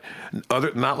that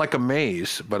not like a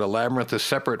maze, but a labyrinth is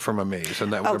separate from a maze.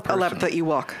 And that a labyrinth that you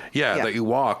walk. Yeah, that you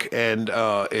walk. And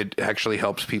it actually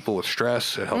helps people with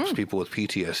stress. It helps people with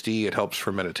PTSD. It helps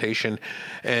for meditation.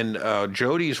 And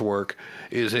Jody's work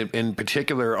is in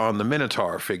particular on the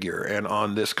Minotaur figure and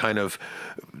on this kind of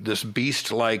this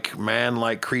beast-like,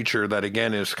 man-like creature that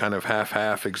again is kind of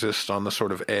half-half, exists on the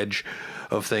sort of edge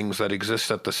of things, that exists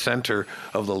at the center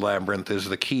of the labyrinth is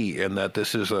the key, and that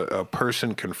this is a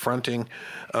person confronting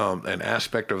an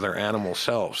aspect of their animal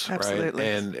selves. Absolutely.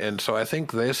 Right? And so I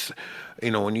think this,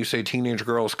 when you say teenage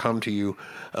girls come to you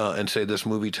and say this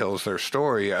movie tells their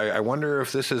story, I wonder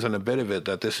if this isn't a bit of it,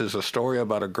 that this is a story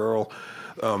about a girl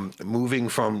moving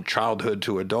from childhood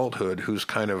to adulthood who's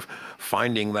kind of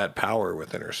finding that power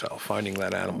within herself, finding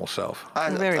that animal self. I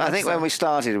think when we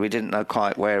started, we didn't know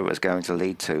quite where it was going to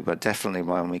lead to, but definitely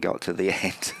when we got to the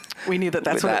end, we knew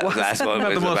that's what it was. That's what it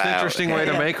was the most interesting way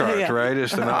to make art, right?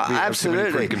 Is to not be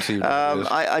absolutely preconceived.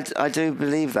 I do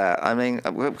believe that. I mean,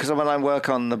 because when I work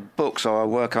on the books or I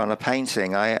work on a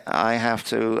painting, I have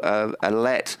to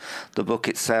let the book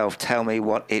itself tell me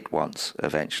what it wants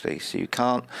eventually. So you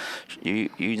can't,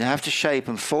 you have to shape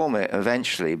and form it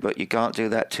eventually, but you can't do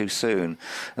that too soon.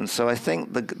 And so I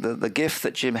think the gift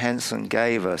that Jim Henson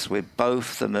gave us with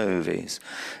both the movies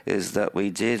is that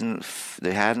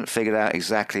they hadn't figured out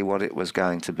exactly what it was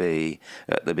going to be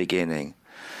at the beginning,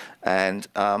 and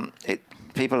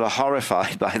people are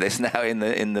horrified by this now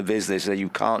in the business that you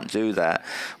can't do that.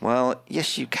 Well,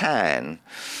 yes, you can,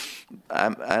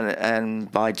 and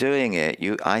by doing it,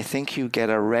 I think you get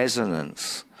a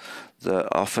resonance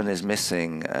often is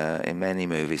missing in many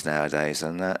movies nowadays,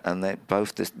 and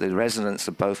both the resonance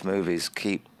of both movies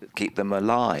keep them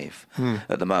alive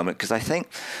at the moment, because I think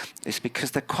it's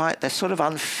because they're sort of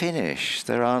unfinished.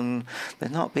 They're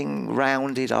not being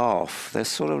rounded off. There's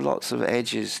sort of lots of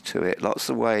edges to it, lots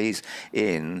of ways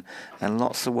in, and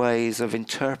lots of ways of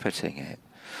interpreting it.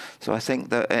 So I think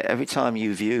that every time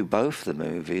you view both the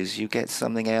movies, you get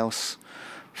something else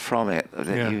from it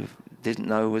that you didn't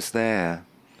know was there.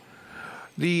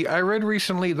 I read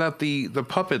recently that the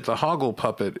puppet, the Hoggle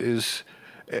puppet, is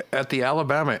at the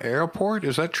Alabama airport.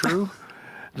 Is that true?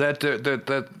 that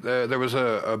there was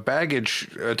a baggage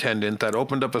attendant that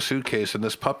opened up a suitcase and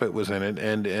this puppet was in it,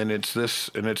 and it's this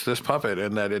puppet,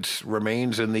 and that it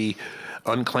remains in the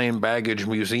unclaimed baggage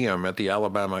museum at the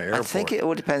Alabama airport. I think it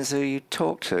all depends who you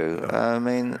talk to. I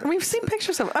mean, we've seen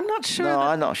pictures of it. I'm not sure. No,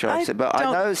 I'm not sure. But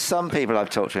I know some people I've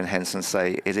talked to in Henson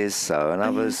say it is so, and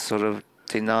others sort of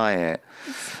deny it.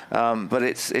 But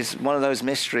it's one of those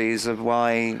mysteries of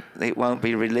why it won't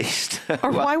be released.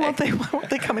 Or why won't they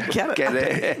come and get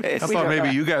it? I thought maybe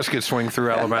you guys could swing through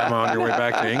Alabama on your way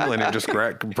back to England and just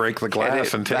break the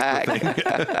glass and take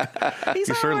the thing. You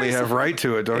certainly have right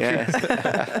to it, don't you?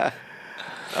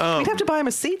 We'd have to buy him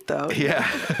a seat, though. Yeah.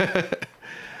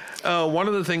 One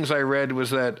of the things I read was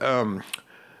that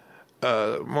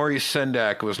Maurice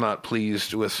Sendak was not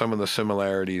pleased with some of the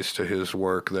similarities to his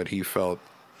work that he felt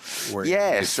were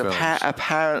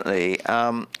apparently.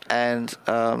 I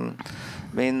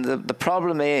mean, the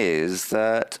problem is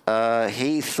that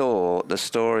he thought the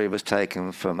story was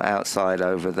taken from outside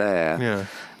over there. Yeah.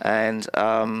 And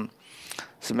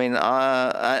so, I mean,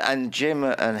 and Jim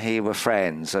and he were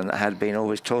friends and had been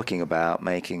always talking about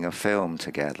making a film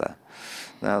together.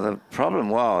 Now, the problem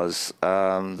was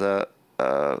that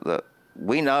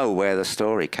we know where the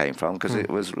story came from, because it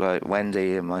was like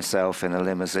Wendy and myself in a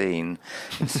limousine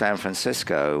in San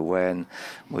Francisco when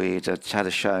we'd had a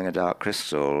showing of Dark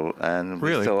Crystal, and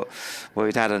we thought, well,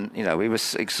 we were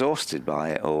exhausted by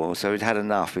it all, so we'd had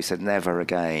enough. We said never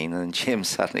again, and Jim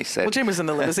suddenly said, well, Jim was in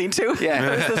the limousine too.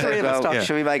 Yeah, it was the three of us.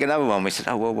 Should we make another one? We said,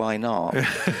 oh, well, why not?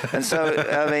 And so,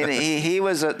 I mean, he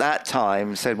was at that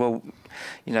time said, well,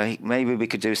 maybe we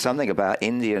could do something about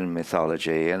Indian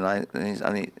mythology, and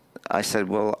I said,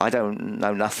 well, I don't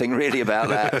know nothing really about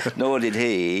that, nor did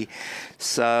he.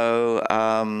 So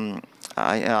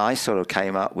I sort of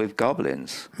came up with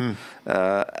goblins,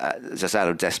 just out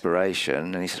of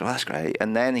desperation. And he said, well, that's great.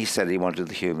 And then he said he wanted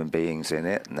the human beings in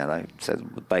it. And then I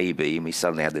said, baby, and we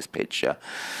suddenly had this picture.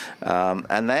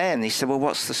 And then he said, well,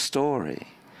 what's the story?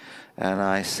 And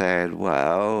I said,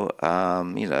 well,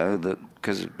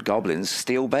 because goblins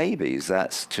steal babies.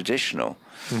 That's traditional.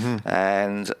 Mm-hmm.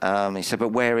 And he said, but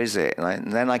where is it?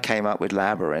 And then I came up with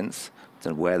Labyrinth,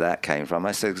 and where that came from.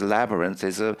 I said, Labyrinth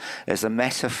is a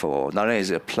metaphor. Not only is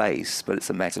it a place, but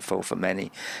it's a metaphor for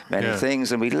many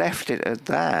things. And we left it at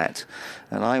that.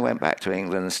 And I went back to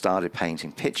England and started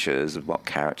painting pictures of what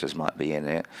characters might be in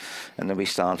it. And then we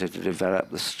started to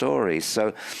develop the story.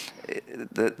 So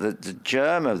the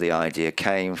germ of the idea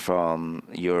came from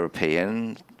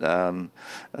European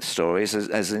stories,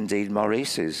 as indeed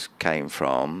Maurice's came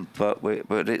from. But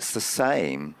it's the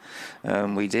same.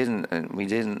 We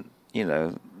didn't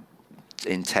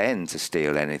intend to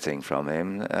steal anything from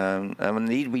him.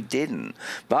 Indeed, we didn't.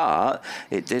 But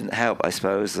it didn't help, I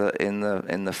suppose, that in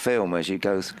the film, as you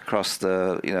go across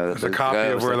there's a copy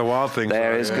of Where the Wild Things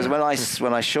there Are. Is, because when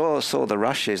I saw the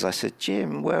rushes, I said,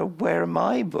 Jim, where are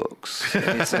my books?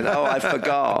 And he said, oh, I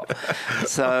forgot.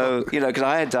 So because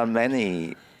I had done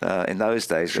many. In those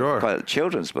days, quite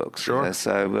children's books. Sure.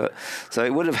 So it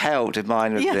would have helped if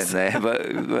mine had been there,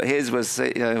 but his was,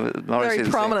 very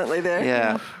prominently there.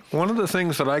 Yeah. One of the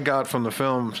things that I got from the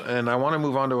films, and I want to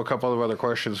move on to a couple of other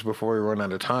questions before we run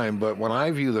out of time, but when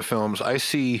I view the films, I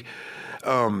see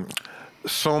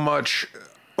so much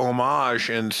homage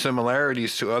and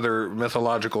similarities to other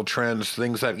mythological trends,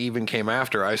 things that even came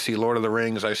after. I see Lord of the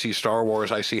Rings, I see Star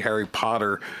Wars, I see Harry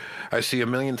Potter, I see a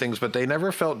million things, but they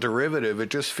never felt derivative. It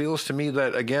just feels to me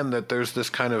that, again, that there's this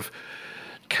kind of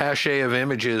cachet of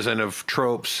images and of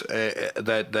tropes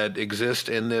that exist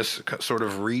in this sort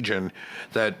of region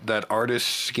that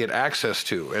artists get access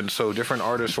to. And so different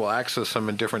artists will access them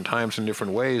in different times in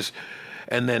different ways,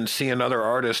 and then see another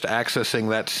artist accessing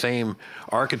that same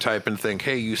archetype and think,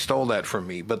 hey, you stole that from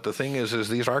me. But the thing is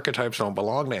these archetypes don't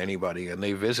belong to anybody, and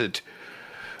they visit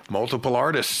multiple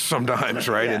artists sometimes,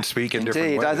 right, and speak in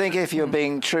different ways. I think if you're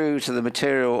being true to the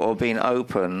material or being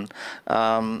open,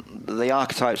 the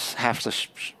archetypes have to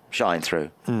shine through.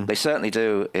 They certainly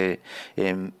do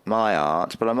in my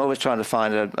art, but I'm always trying to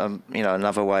find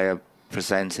another way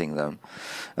presenting them.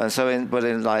 And so in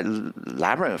like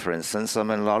Labyrinth, for instance, I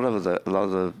mean, a lot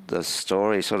of the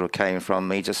story sort of came from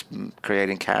me just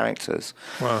creating characters.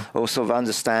 Wow. Or sort of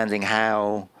understanding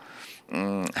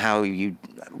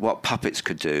what puppets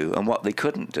could do and what they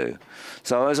couldn't do.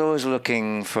 So I was always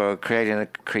looking for creating a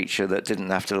creature that didn't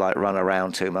have to like run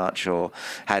around too much, or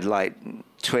had like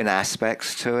twin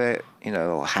aspects to it, you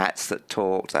know, or hats that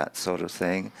talked, that sort of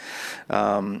thing.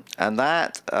 And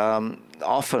that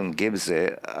often gives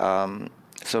it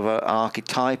sort of an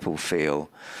archetypal feel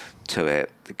to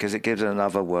it, because it gives it an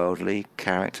otherworldly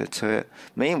character to it.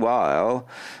 Meanwhile,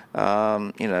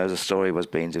 you know, the story was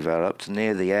being developed.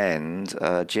 Near the end,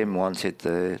 Jim wanted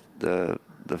the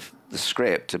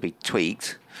script to be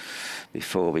tweaked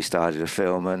before we started to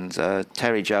film, and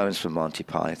Terry Jones from Monty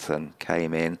Python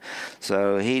came in.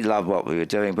 So he loved what we were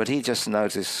doing, but he just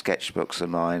noticed sketchbooks of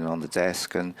mine on the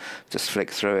desk and just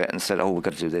flicked through it and said, oh, we've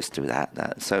got to do this, do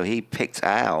that. So he picked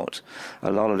out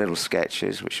a lot of little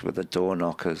sketches, which were the door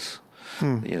knockers,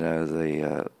 you know,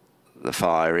 the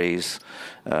Faeries,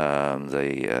 a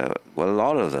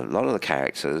lot of the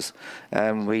characters,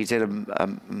 and we did a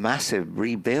massive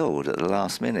rebuild at the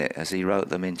last minute as he wrote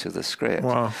them into the script.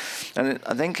 Wow. And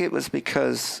I think it was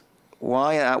because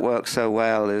why that worked so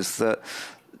well is that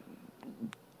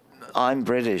I'm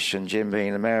British and Jim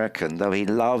being American, though he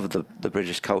loved the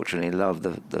British culture and he loved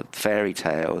the fairy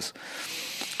tales.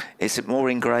 It's more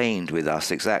ingrained with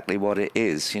us exactly what it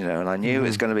is, you know, and I knew it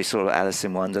was going to be sort of Alice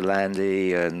in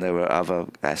Wonderland-y, and there were other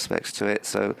aspects to it.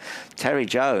 So Terry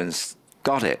Jones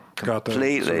got it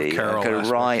completely. Sort of could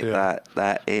write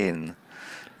that in.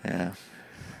 Yeah.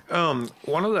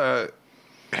 One of the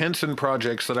Henson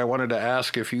projects that I wanted to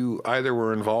ask if you either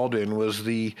were involved in was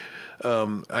the,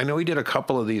 I know he did a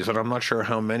couple of these, and I'm not sure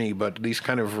how many, but these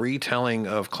kind of retelling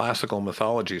of classical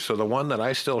mythology. So the one that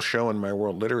I still show in my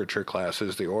world literature class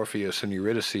is the Orpheus and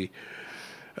Eurydice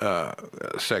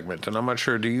segment. And I'm not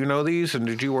sure, do you know these, and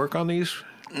did you work on these?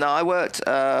 No, I worked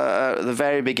at the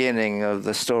very beginning of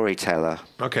the Storyteller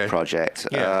project.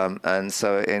 Yeah. And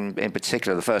so in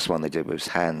particular, the first one they did was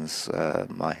Hans,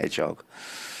 my hedgehog.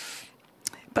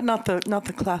 But not the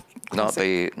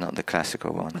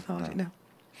classical one. Mythology, no.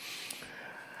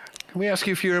 Can we ask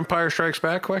you a few Empire Strikes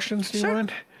Back questions? Do you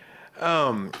mind?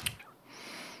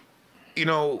 You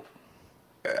know,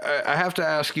 I have to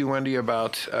ask you, Wendy,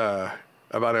 about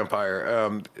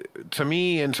Empire. To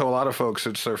me, and to a lot of folks,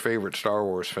 it's their favorite Star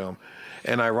Wars film.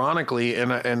 And ironically,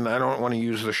 and I don't want to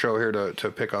use the show here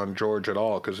to pick on George at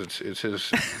all, because it's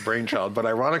his brainchild. But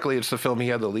ironically, it's the film he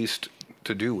had the least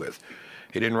to do with.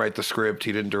 He didn't write the script.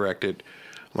 He didn't direct it.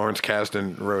 Lawrence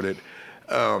Kasdan wrote it.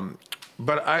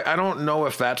 But I don't know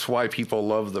if that's why people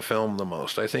love the film the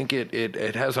most. I think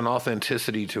it has an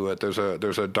authenticity to it. There's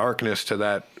a darkness to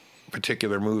that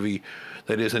particular movie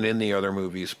that isn't in the other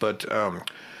movies. But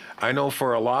I know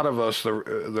for a lot of us,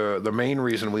 the main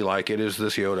reason we like it is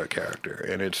this Yoda character,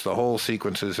 and it's the whole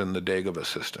sequences in the Dagobah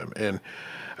system. And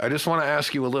I just want to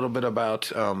ask you a little bit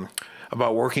about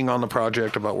working on the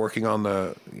project, about working on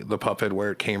the puppet,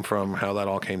 where it came from, how that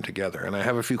all came together. And I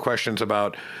have a few questions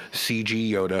about CG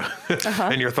Yoda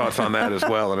and your thoughts on that as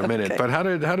well in a minute. Okay. But how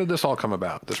did this all come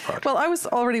about, this project? Well, I was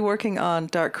already working on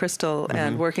Dark Crystal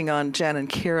and working on Jen and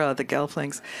Kira, the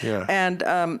Gelflings. Yeah. And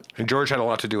George had a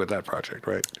lot to do with that project,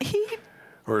 right?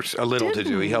 Or a little didn't. To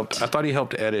do. He helped. I thought he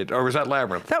helped edit. Or was that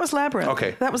Labyrinth? That was Labyrinth.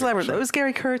 Okay. That was Labyrinth. Sorry. It was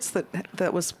Gary Kurtz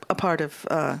that was a part of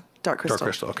Dark Crystal. Dark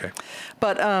Crystal, okay.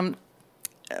 But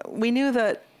we knew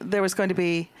that there was going to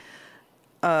be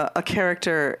a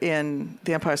character in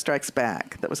The Empire Strikes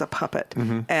Back that was a puppet,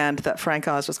 and that Frank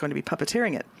Oz was going to be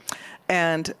puppeteering it.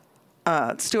 And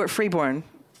Stuart Freeborn,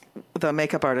 the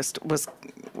makeup artist, was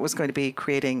going to be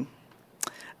creating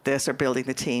this or building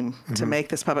the team to make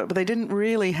this puppet, but they didn't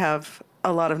really have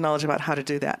a lot of knowledge about how to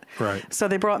do that. Right. So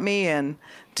they brought me in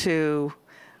to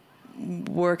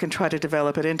work and try to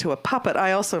develop it into a puppet.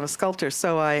 I also am a sculptor,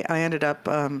 so I ended up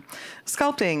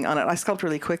sculpting on it. I sculpt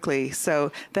really quickly,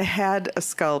 so they had a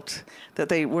sculpt that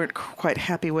they weren't quite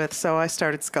happy with, so I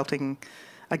started sculpting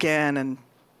again and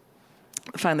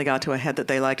finally got to a head that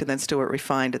they liked, and then Stuart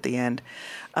refined at the end.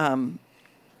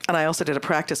 And I also did a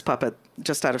practice puppet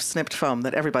just out of snipped foam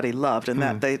that everybody loved, and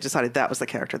that they decided that was the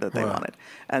character that they wanted.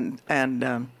 And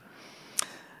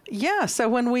so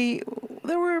when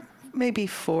there were maybe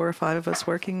 4 or 5 of us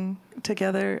working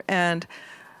together, and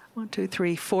 4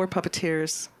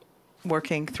 puppeteers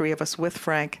working, 3 of us with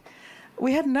Frank.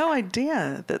 We had no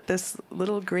idea that this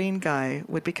little green guy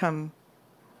would become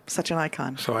such an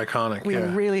icon. So iconic, We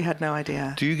really had no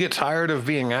idea. Do you get tired of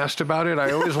being asked about it?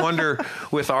 I always wonder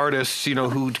with artists,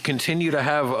 who continue to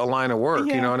have a line of work,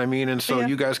 you know what I mean? And so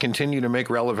you guys continue to make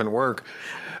relevant work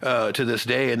to this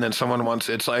day, and then someone wants,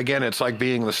 it's like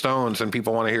being the Stones, and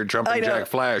people want to hear Jumping Jack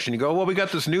Flash, and you go, well, we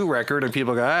got this new record, and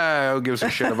people go, who gives a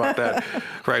shit about that?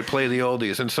 Right, play the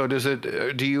oldies. And so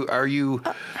do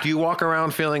you walk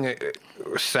around feeling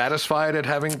satisfied at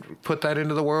having put that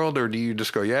into the world, or do you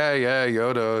just go, yeah,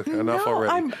 Yoda, enough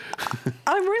already?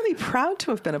 I'm really proud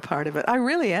to have been a part of it. I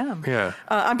really am. Yeah.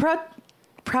 I'm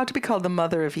proud to be called the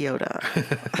mother of Yoda.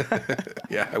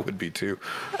 Yeah, I would be too.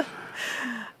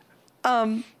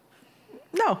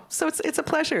 No, so it's a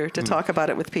pleasure to talk about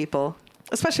it with people,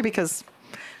 especially because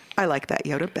I like that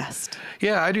Yoda best.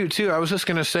 Yeah, I do too. I was just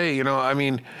going to say,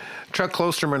 Chuck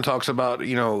Klosterman talks about,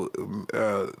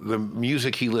 the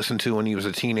music he listened to when he was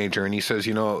a teenager, and he says,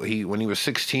 when he was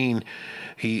 16,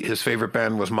 his favorite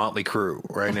band was Motley Crue,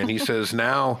 right? And he says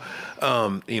now,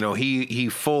 he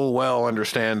full well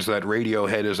understands that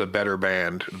Radiohead is a better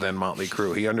band than Motley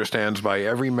Crue. He understands by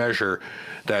every measure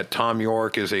that Tom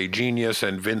York is a genius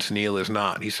and Vince Neil is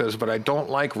not. He says, but I don't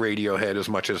like Radiohead as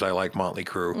much as I like Motley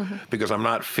Crue because I'm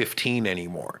not 15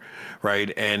 anymore,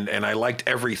 right? And I liked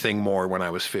everything more when I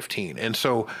was 15. And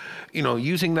so,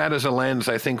 using that as a lens,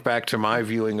 I think back to my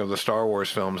viewing of the Star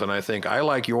Wars films, and I think I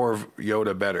like your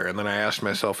Yoda better. And then I asked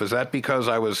myself, is that because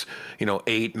I was,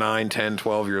 8, 9, 10,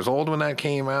 12 years old when that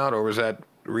came out, or was that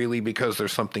really because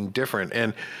there's something different?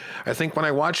 And I think when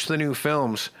I watched the new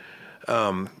films,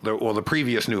 the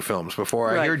previous new films,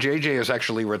 before I hear JJ is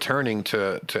actually returning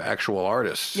to actual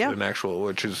artists,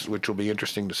 which will be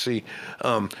interesting to see.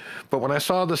 But when I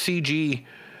saw the CG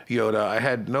Yoda, I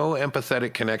had no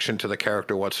empathetic connection to the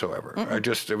character whatsoever.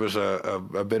 It was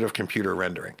a bit of computer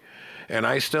rendering, and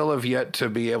I still have yet to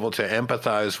be able to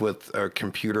empathize with a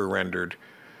computer rendered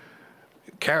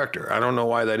character. I don't know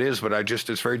why that is, but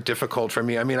it's very difficult for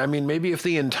me. I mean, maybe if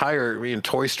the entire,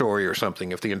 Toy Story or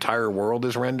something, if the entire world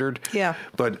is rendered,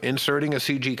 but inserting a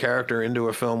CG character into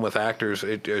a film with actors,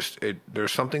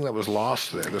 there's something that was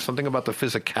lost there. There's something about the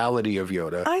physicality of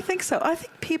Yoda. I think so. I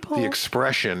think people... The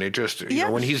expression,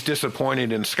 when he's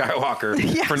disappointed in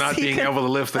Skywalker for not being able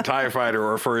to lift the TIE fighter,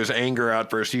 or for his anger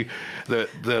outburst,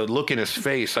 the look in his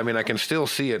face, I can still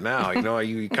see it now.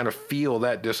 You kind of feel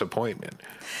that disappointment.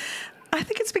 I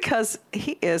think it's because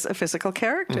he is a physical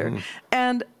character.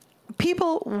 And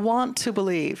people want to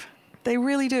believe. They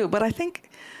really do. But I think,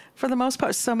 for the most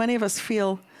part, so many of us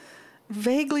feel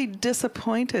vaguely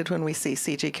disappointed when we see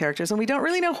CG characters, and we don't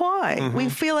really know why. We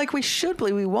feel like we should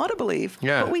believe, we want to believe,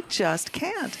 but we just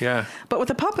can't. But with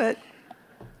a puppet,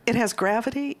 it has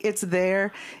gravity, it's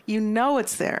there,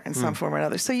 it's there in some form or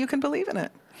another, so you can believe in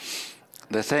it.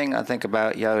 The thing I think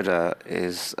about Yoda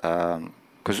is...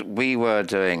 because we were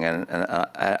doing, and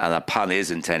a pun is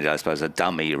intended, I suppose, a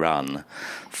dummy run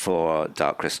for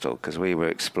Dark Crystal, because we were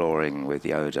exploring with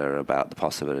Yoda about the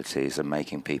possibilities of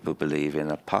making people believe in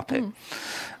a puppet.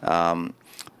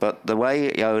 But the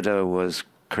way Yoda was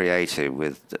created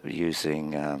with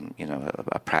using,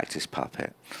 a practice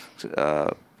puppet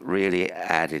really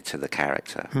added to the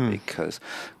character, because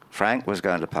Frank was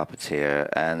going to puppeteer,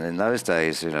 and in those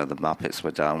days, the Muppets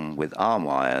were done with arm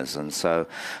wires, and so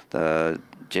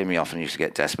Jimmy often used to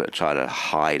get desperate to try to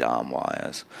hide arm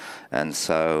wires. And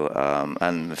so,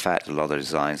 and in fact, a lot of the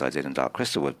designs I did in Dark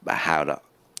Crystal were how to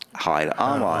hide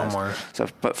arm wires. So,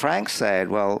 but Frank said,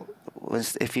 well,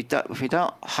 if you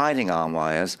don't hiding arm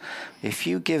wires, if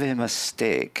you give him a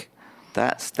stick,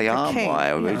 that's the arm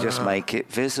wire. We just make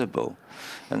it visible.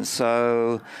 And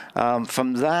so,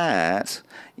 from that,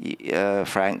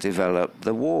 Frank developed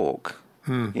the walk.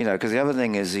 Because the other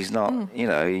thing is he's not, you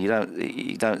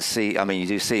don't see, you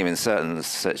do see him in certain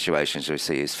situations, you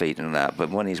see his feet and that,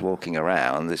 but when he's walking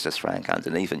around, there's just Frank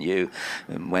underneath,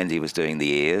 and Wendy was doing the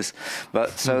ears.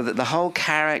 But so that the whole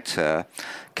character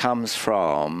comes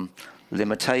from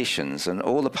limitations, and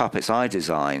all the puppets I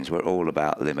designed were all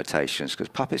about limitations, because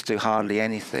puppets do hardly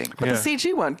anything. But the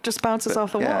CG one just bounces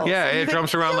off the wall. Yeah, it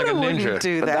jumps around like a ninja.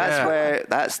 Do that. That's where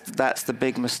that's the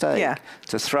big mistake.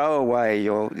 To throw away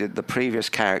the previous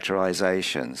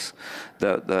characterizations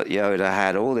that Yoda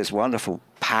had all this wonderful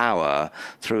power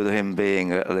through him being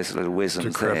this little wizened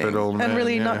decrepit thing. old man, and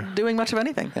really not doing much of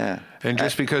anything. And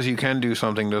just because you can do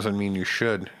something doesn't mean you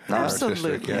should.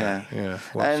 Absolutely. Well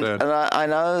and said. And I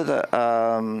know that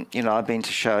I've been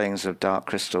to showings of Dark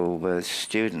Crystal with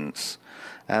students,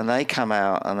 and they come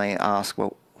out and they ask,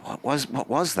 well, what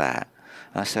was that?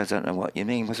 I said, I don't know what you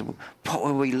mean. I said, what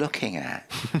were we looking at?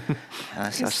 And I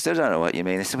said, I still don't know what you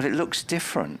mean. They said, but it looks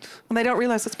different. And they don't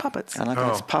realize it's puppets. And I go,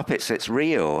 it's puppets, it's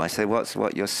real. I said,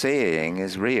 what you're seeing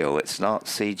is real. It's not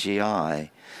CGI.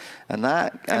 And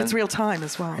it's real time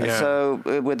as well. Yeah. So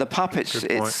with the puppets,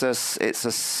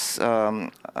 it's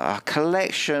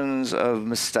collections of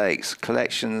mistakes,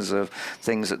 collections of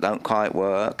things that don't quite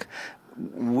work,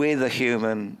 with a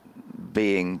human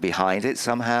being behind it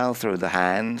somehow through the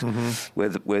hand,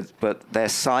 but their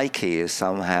psyche is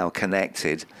somehow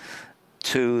connected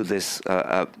to this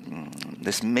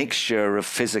this mixture of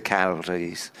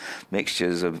physicalities,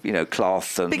 mixtures of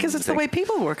cloth and because it's the way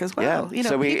people work as well. Yeah.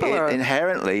 So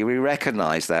inherently we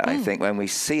recognize that. I think when we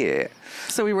see it,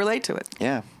 so we relate to it.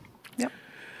 Yeah.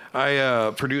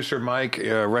 Producer Mike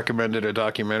recommended a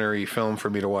documentary film for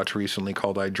me to watch recently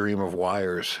called I Dream of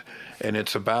Wires, and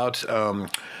it's about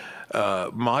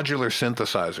modular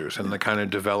synthesizers and the kind of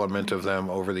development of them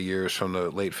over the years from the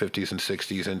late 50s and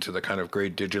 60s into the kind of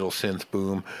great digital synth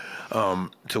boom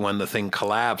to when the thing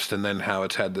collapsed, and then how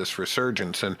it's had this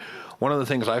resurgence. And one of the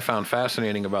things I found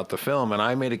fascinating about the film, and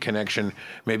I made a connection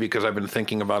maybe because I've been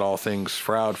thinking about all things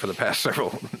Froud for the past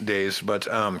several days, but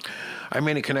I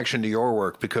made a connection to your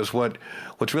work because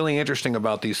what's really interesting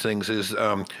about these things is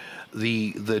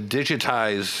the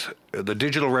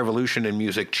digital revolution in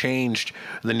music changed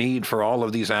the need for all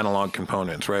of these analog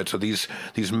components, right? So these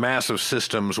massive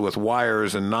systems with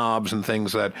wires and knobs and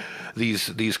things that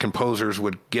these composers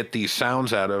would get these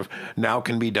sounds out of now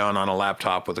can be done on a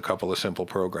laptop with a couple of simple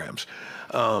programs.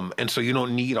 And so you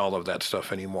don't need all of that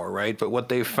stuff anymore, right? But what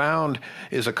they found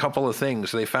is a couple of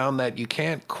things. They found that you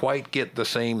can't quite get the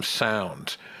same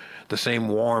sound, the same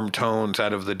warm tones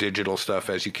out of the digital stuff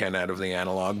as you can out of the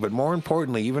analog. But more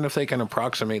importantly, even if they can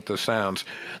approximate the sounds,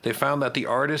 they found that the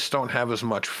artists don't have as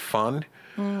much fun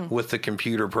with the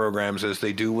computer programs as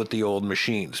they do with the old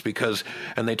machines.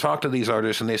 And they talk to these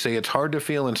artists and they say it's hard to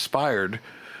feel inspired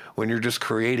when you're just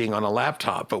creating on a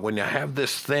laptop. But when you have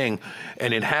this thing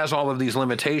and it has all of these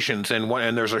limitations and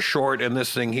there's a short and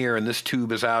this thing here and this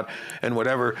tube is out and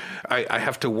whatever, I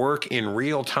have to work in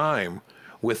real time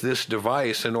with this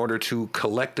device in order to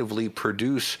collectively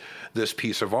produce this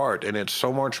piece of art. And it's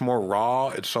so much more raw,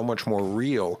 it's so much more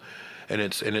real, and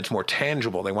it's more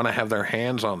tangible. They want to have their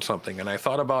hands on something. And I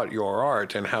thought about your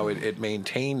art and how it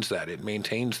maintains that. It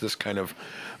maintains this kind of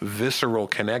visceral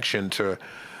connection to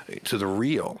the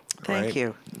real. Thank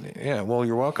you. Yeah, well,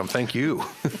 you're welcome. Thank you.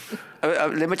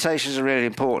 Limitations are really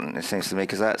important, it seems to me,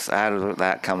 because that's out of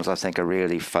that comes, I think, a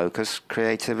really focused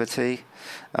creativity.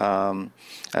 And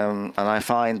I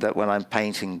find that when I'm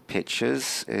painting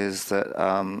pictures is that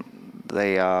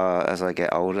they are, as I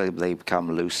get older, they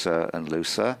become looser and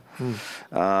looser.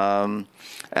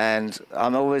 And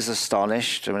I'm always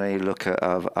astonished when you look at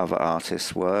other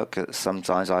artists' work.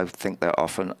 Sometimes I think they're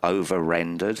often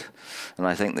over-rendered. And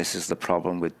I think this is the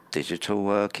problem with digital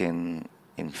work in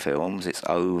films. It's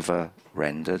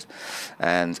over-rendered.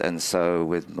 And so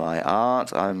with my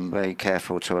art, I'm very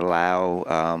careful to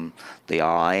allow the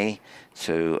eye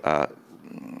to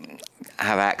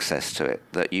have access to it,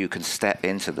 that you can step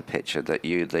into the picture, that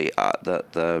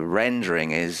the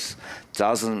rendering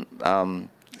doesn't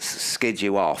skid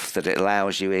you off, that it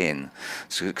allows you in,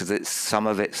 because some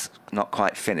of it's not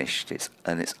quite finished,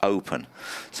 and it's open.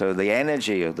 So the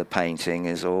energy of the painting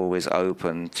is always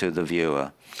open to the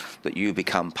viewer, that you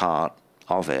become part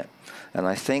of it. And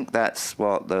I think that's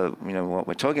what what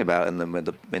we're talking about in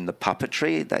the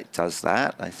puppetry that does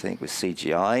that. I think with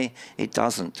CGI, it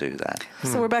doesn't do that.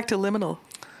 So we're back to liminal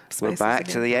spaces. We're back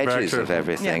to the edges of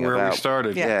everything. Where we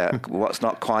started. Yeah, what's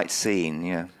not quite seen.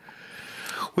 Yeah.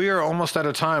 We are almost out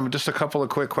of time. Just a couple of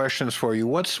quick questions for you.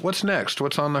 What's next?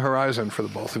 What's on the horizon for the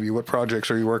both of you? What projects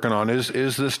are you working on?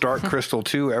 Is this Dark Crystal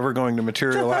 2 ever going to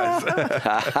materialize?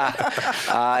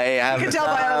 I have. You can tell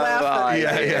by our laughter.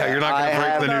 Yeah. You're not going to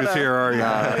break the news here, are you?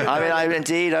 I mean,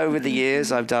 indeed, over the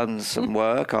years, I've done some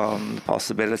work on the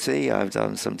possibility. I've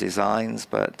done some designs,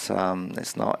 but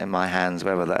it's not in my hands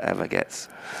whether that ever gets.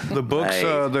 The books,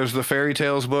 there's the fairy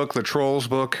tales book, the trolls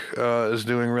book is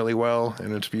doing really well,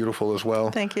 and it's beautiful as well.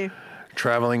 Thank you.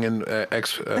 Traveling in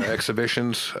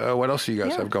exhibitions. What else do you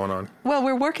guys have going on? Well,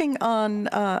 we're working on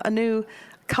a new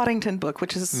Coddington book,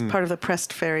 which is part of the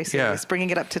Pressed Faerie series,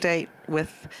 bringing it up to date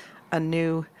with a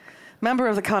new member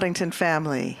of the Coddington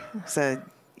family. It's a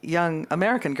young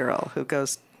American girl who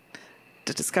goes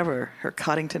to discover her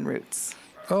Coddington roots.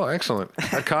 Oh, excellent.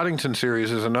 A Coddington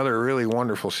series is another really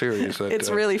wonderful series.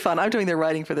 It's really fun. I'm doing the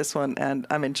writing for this one, and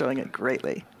I'm enjoying it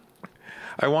greatly.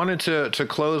 I wanted to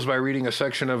close by reading a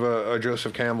section of a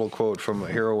Joseph Campbell quote from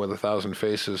A Hero with a Thousand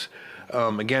Faces.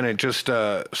 Again, it just,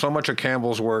 so much of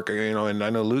Campbell's work, and I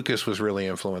know Lucas was really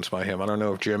influenced by him. I don't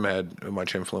know if Jim had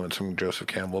much influence from Joseph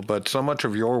Campbell, but so much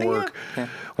of your work,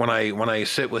 when I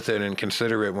sit with it and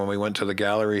consider it, when we went to the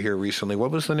gallery here recently,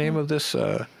 what was the name of this,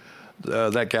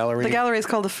 that gallery? The gallery is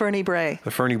called the Fernie Bray.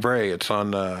 The Fernie Bray. It's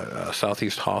on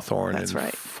Southeast Hawthorne and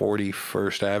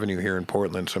 41st Avenue here in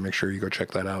Portland, so make sure you go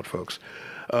check that out, folks.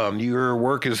 Your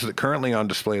work is currently on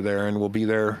display there and will be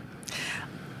there.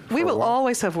 We will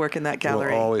always have work in that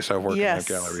gallery. We'll always have work in that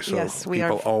gallery, so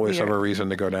people always have a reason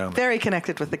to go down there. Very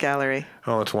connected with the gallery.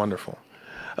 Oh, it's wonderful.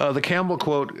 The Campbell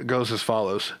quote goes as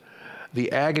follows.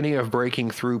 The agony of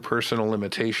breaking through personal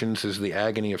limitations is the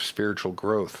agony of spiritual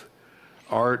growth.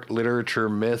 Art, literature,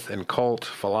 myth, and cult,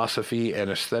 philosophy, and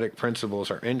aesthetic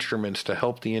principles are instruments to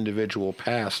help the individual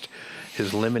past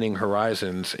his limiting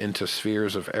horizons into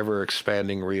spheres of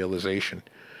ever-expanding realization.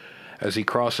 As he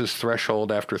crosses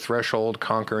threshold after threshold,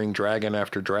 conquering dragon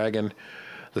after dragon,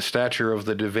 the stature of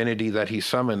the divinity that he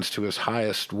summons to his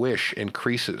highest wish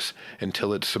increases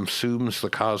until it subsumes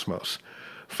the cosmos.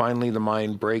 Finally, the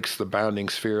mind breaks the bounding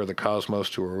sphere of the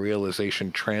cosmos to a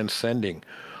realization transcending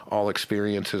all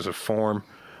experiences of form,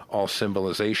 all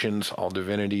symbolizations, all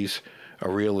divinities, a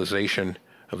realization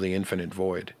of the infinite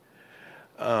void.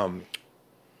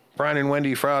 Brian and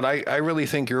Wendy Froud, I really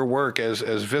think your work, as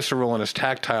visceral and as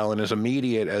tactile and as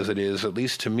immediate as it is, at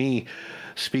least to me,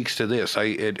 speaks to this.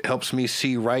 It helps me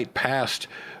see right past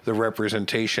the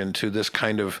representation to this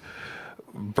kind of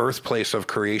birthplace of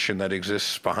creation that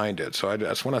exists behind it. So I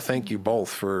just want to thank you both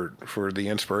for the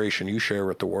inspiration you share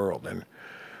with the world and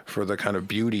for the kind of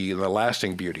beauty, the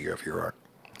lasting beauty of your art.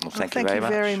 Well, thank you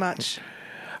very much.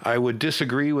 I would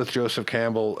disagree with Joseph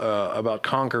Campbell about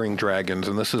conquering dragons,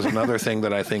 and this is another thing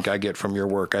that I think I get from your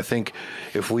work. I think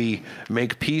if we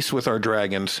make peace with our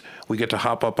dragons, we get to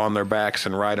hop up on their backs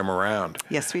and ride them around.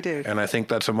 Yes, we do. And I think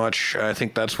that's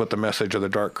what the message of the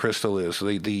Dark Crystal is.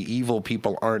 The evil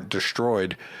people aren't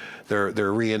destroyed. They're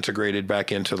reintegrated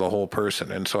back into the whole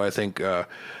person. And so I think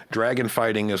dragon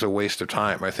fighting is a waste of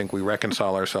time. I think we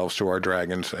reconcile ourselves to our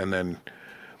dragons, and then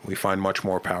we find much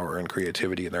more power and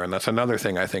creativity in there. And that's another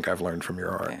thing I think I've learned from your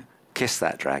art. Yeah. Kiss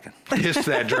that dragon. Kiss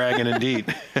that dragon,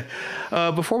 indeed.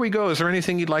 Before we go, is there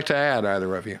anything you'd like to add,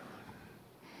 either of you?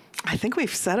 I think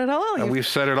we've said it all. We've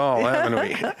said it all, haven't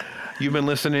we? You've been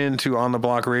listening to On the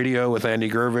Block Radio with Andy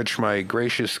Gurvich. My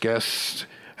gracious guests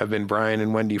have been Brian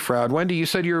and Wendy Froud. Wendy, you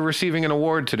said you were receiving an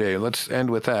award today. Let's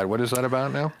end with that. What is that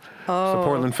about now? Oh, it's the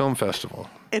Portland Film Festival.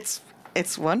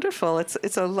 It's wonderful.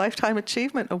 It's a Lifetime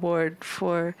Achievement Award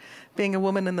for being a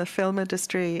woman in the film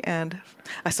industry, and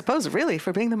I suppose really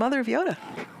for being the mother of Yoda.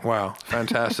 Wow,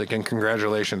 fantastic, and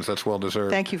congratulations. That's well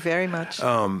deserved. Thank you very much.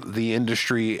 The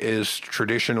industry is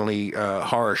traditionally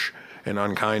harsh and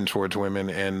unkind towards women,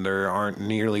 and there aren't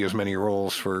nearly as many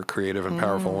roles for creative and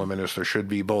powerful women as there should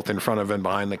be, both in front of and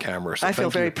behind the camera. So I feel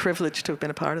very privileged to have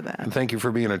been a part of that. And thank you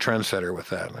for being a trendsetter with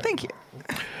that. Thank you.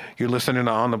 You're listening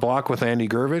to On the Block with Andy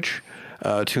Gurvich.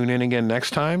 Tune in again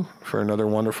next time for another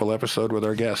wonderful episode with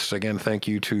our guests. Again, thank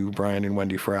you to Brian and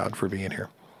Wendy Froud for being here.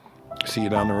 See you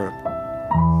down the road.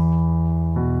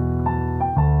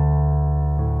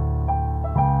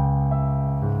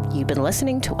 You've been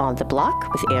listening to On the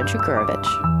Block with Andrew Gurvich.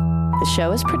 The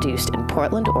show is produced in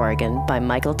Portland, Oregon by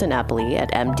Michael DiNapoli at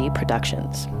MD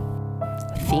Productions.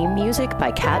 Theme music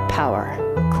by Cat Power.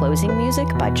 Closing music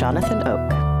by Jonathan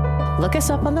Oak. Look us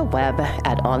up on the web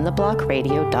at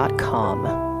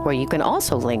ontheblockradio.com, where you can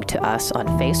also link to us on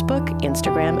Facebook,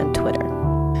 Instagram, and Twitter.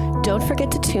 Don't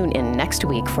forget to tune in next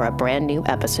week for a brand new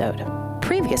episode.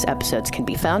 Previous episodes can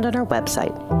be found on our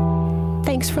website.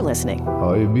 Thanks for listening.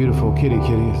 Oh, you beautiful kitties.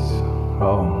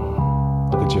 Oh,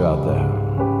 look at you out there.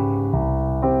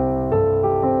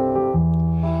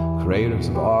 Creators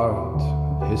of art,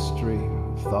 of history,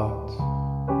 of thought.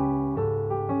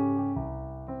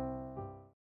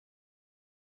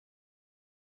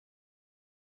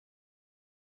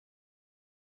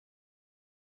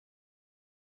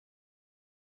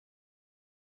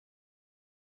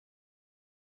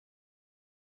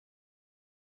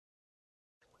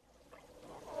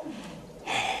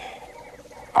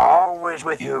 Always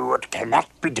with you what cannot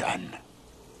be done.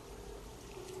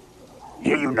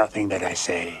 Hear you nothing that I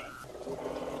say.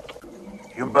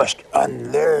 You must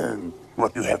unlearn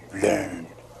what you have learned.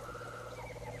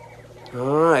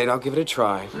 All right, I'll give it a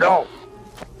try. No,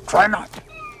 try not.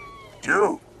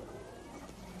 Do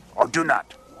or do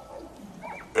not.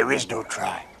 There is no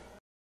try.